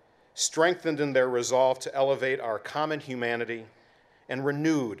forth, strengthened in their resolve to elevate our common humanity, and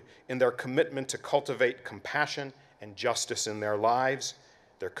renewed in their commitment to cultivate compassion and justice in their lives,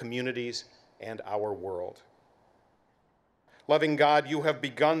 their communities, and our world. Loving God, you have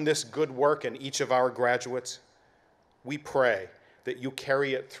begun this good work in each of our graduates. We pray that you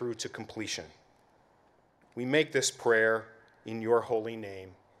carry it through to completion. We make this prayer in your holy name.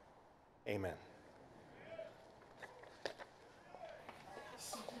 Amen.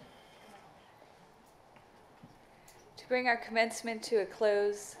 To bring our commencement to a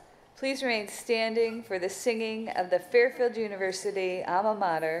close, please remain standing for the singing of the Fairfield University alma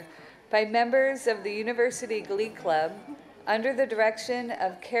mater by members of the University Glee Club under the direction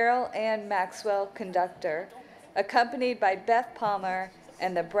of Carol Ann Maxwell, conductor, accompanied by Beth Palmer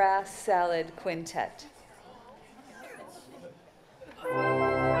and the Brass Salad Quintet.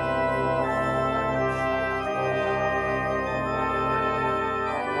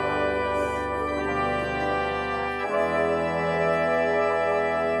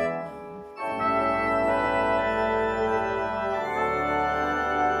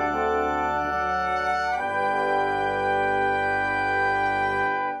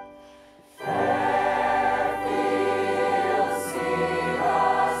 Fairfield, see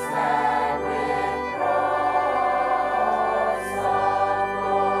us stand with pride.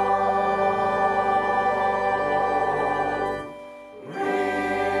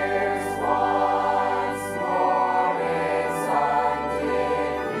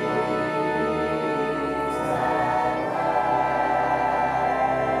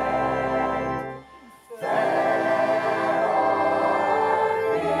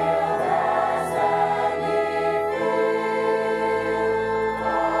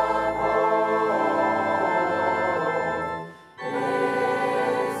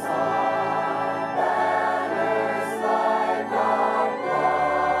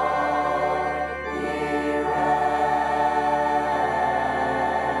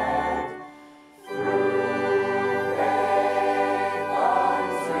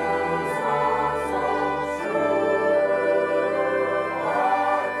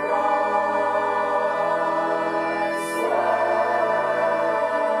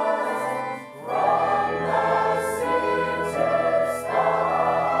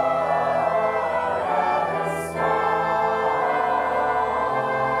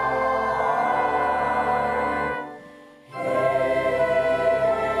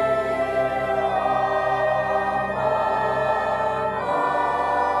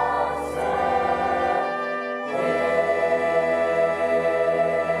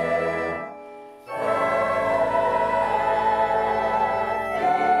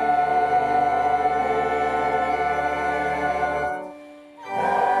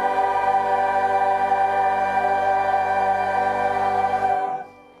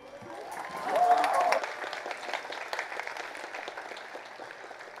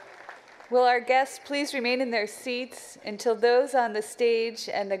 Will our guests please remain in their seats until those on the stage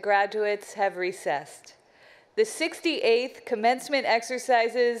and the graduates have recessed? The 68th commencement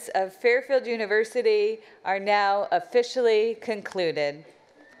exercises of Fairfield University are now officially concluded.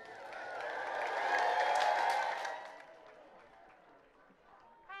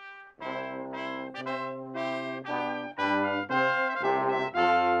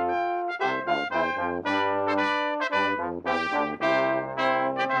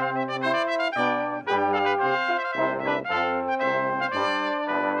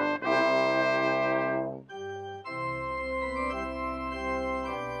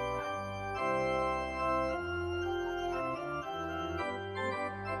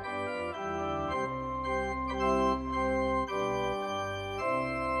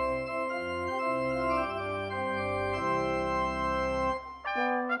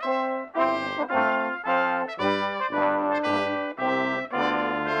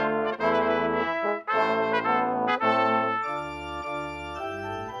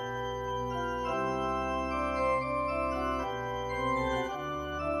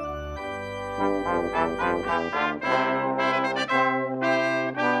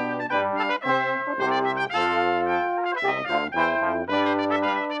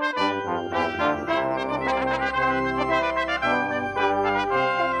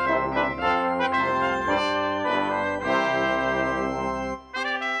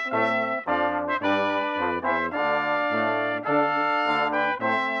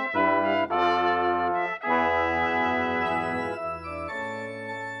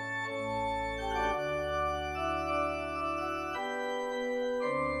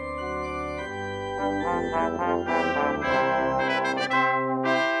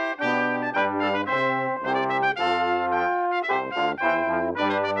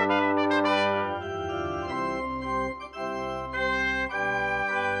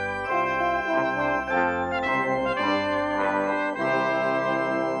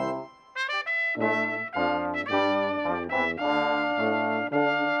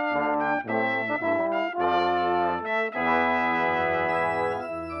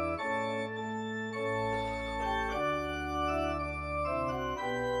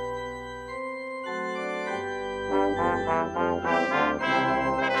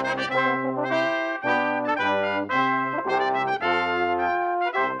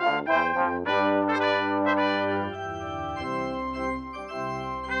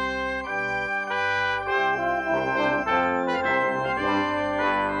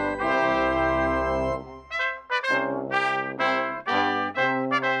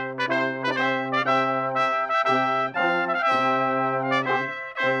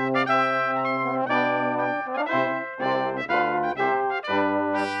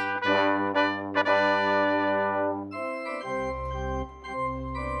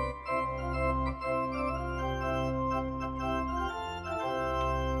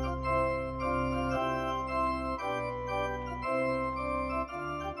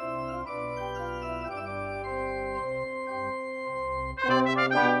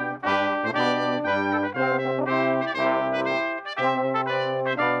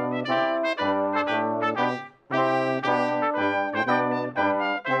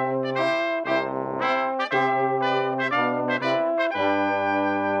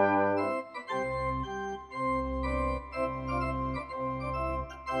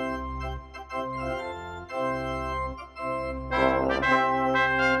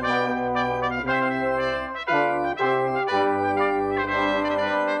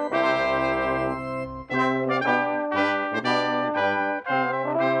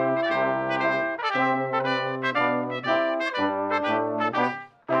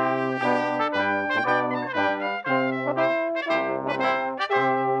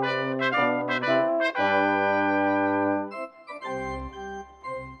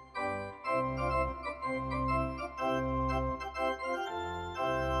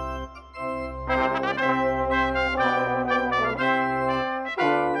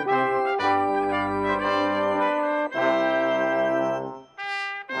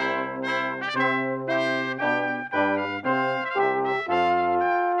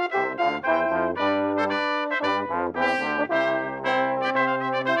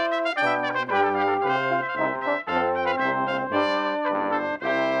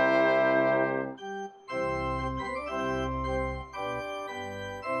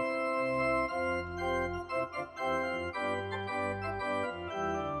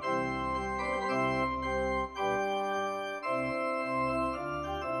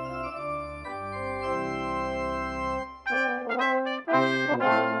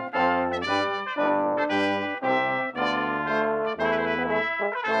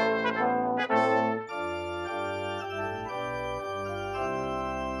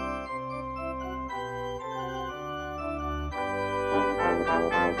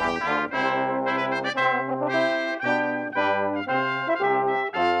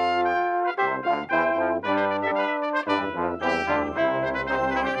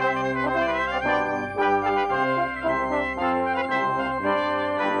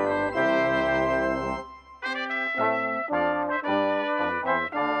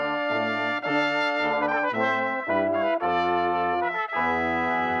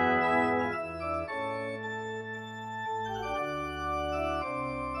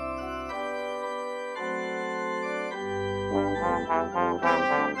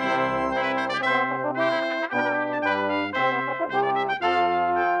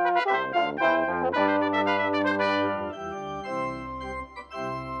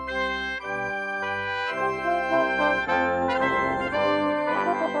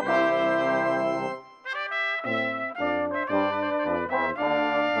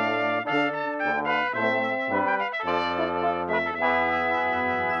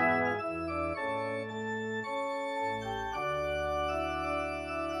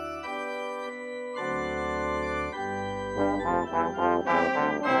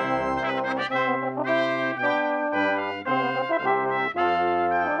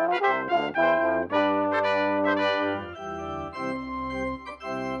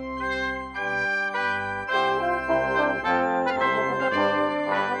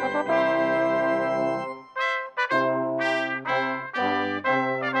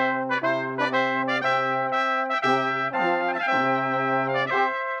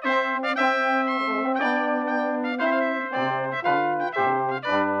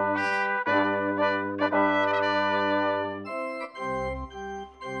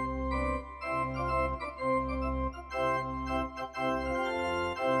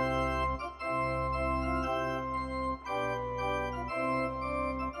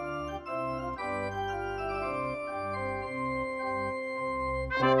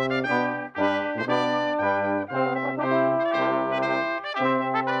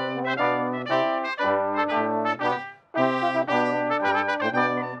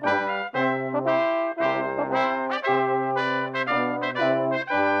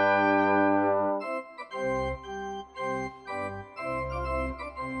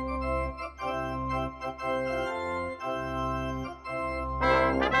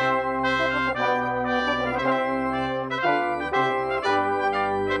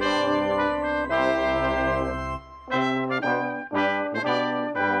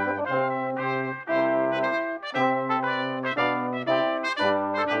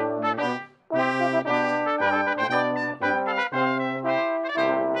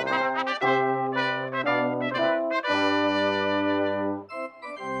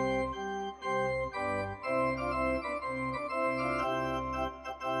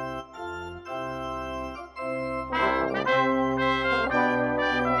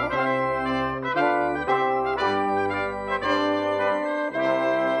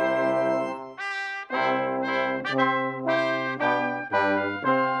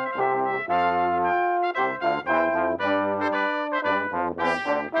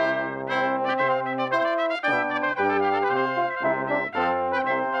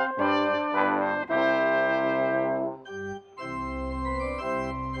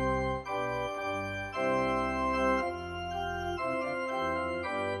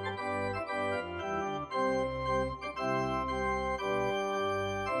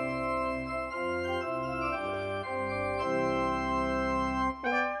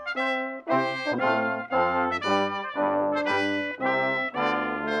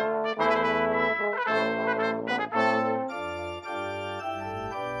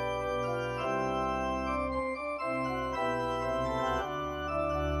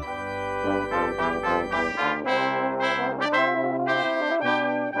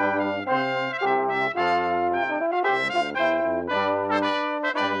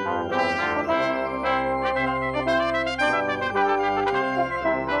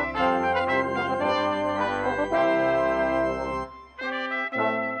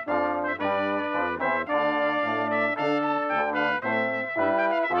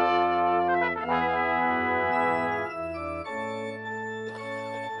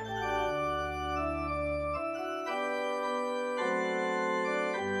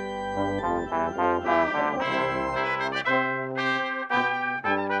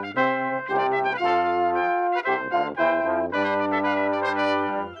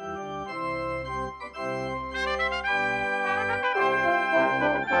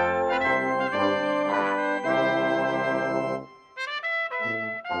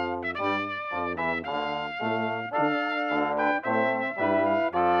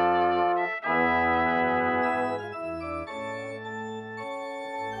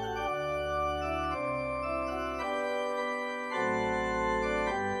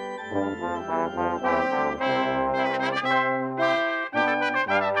 you.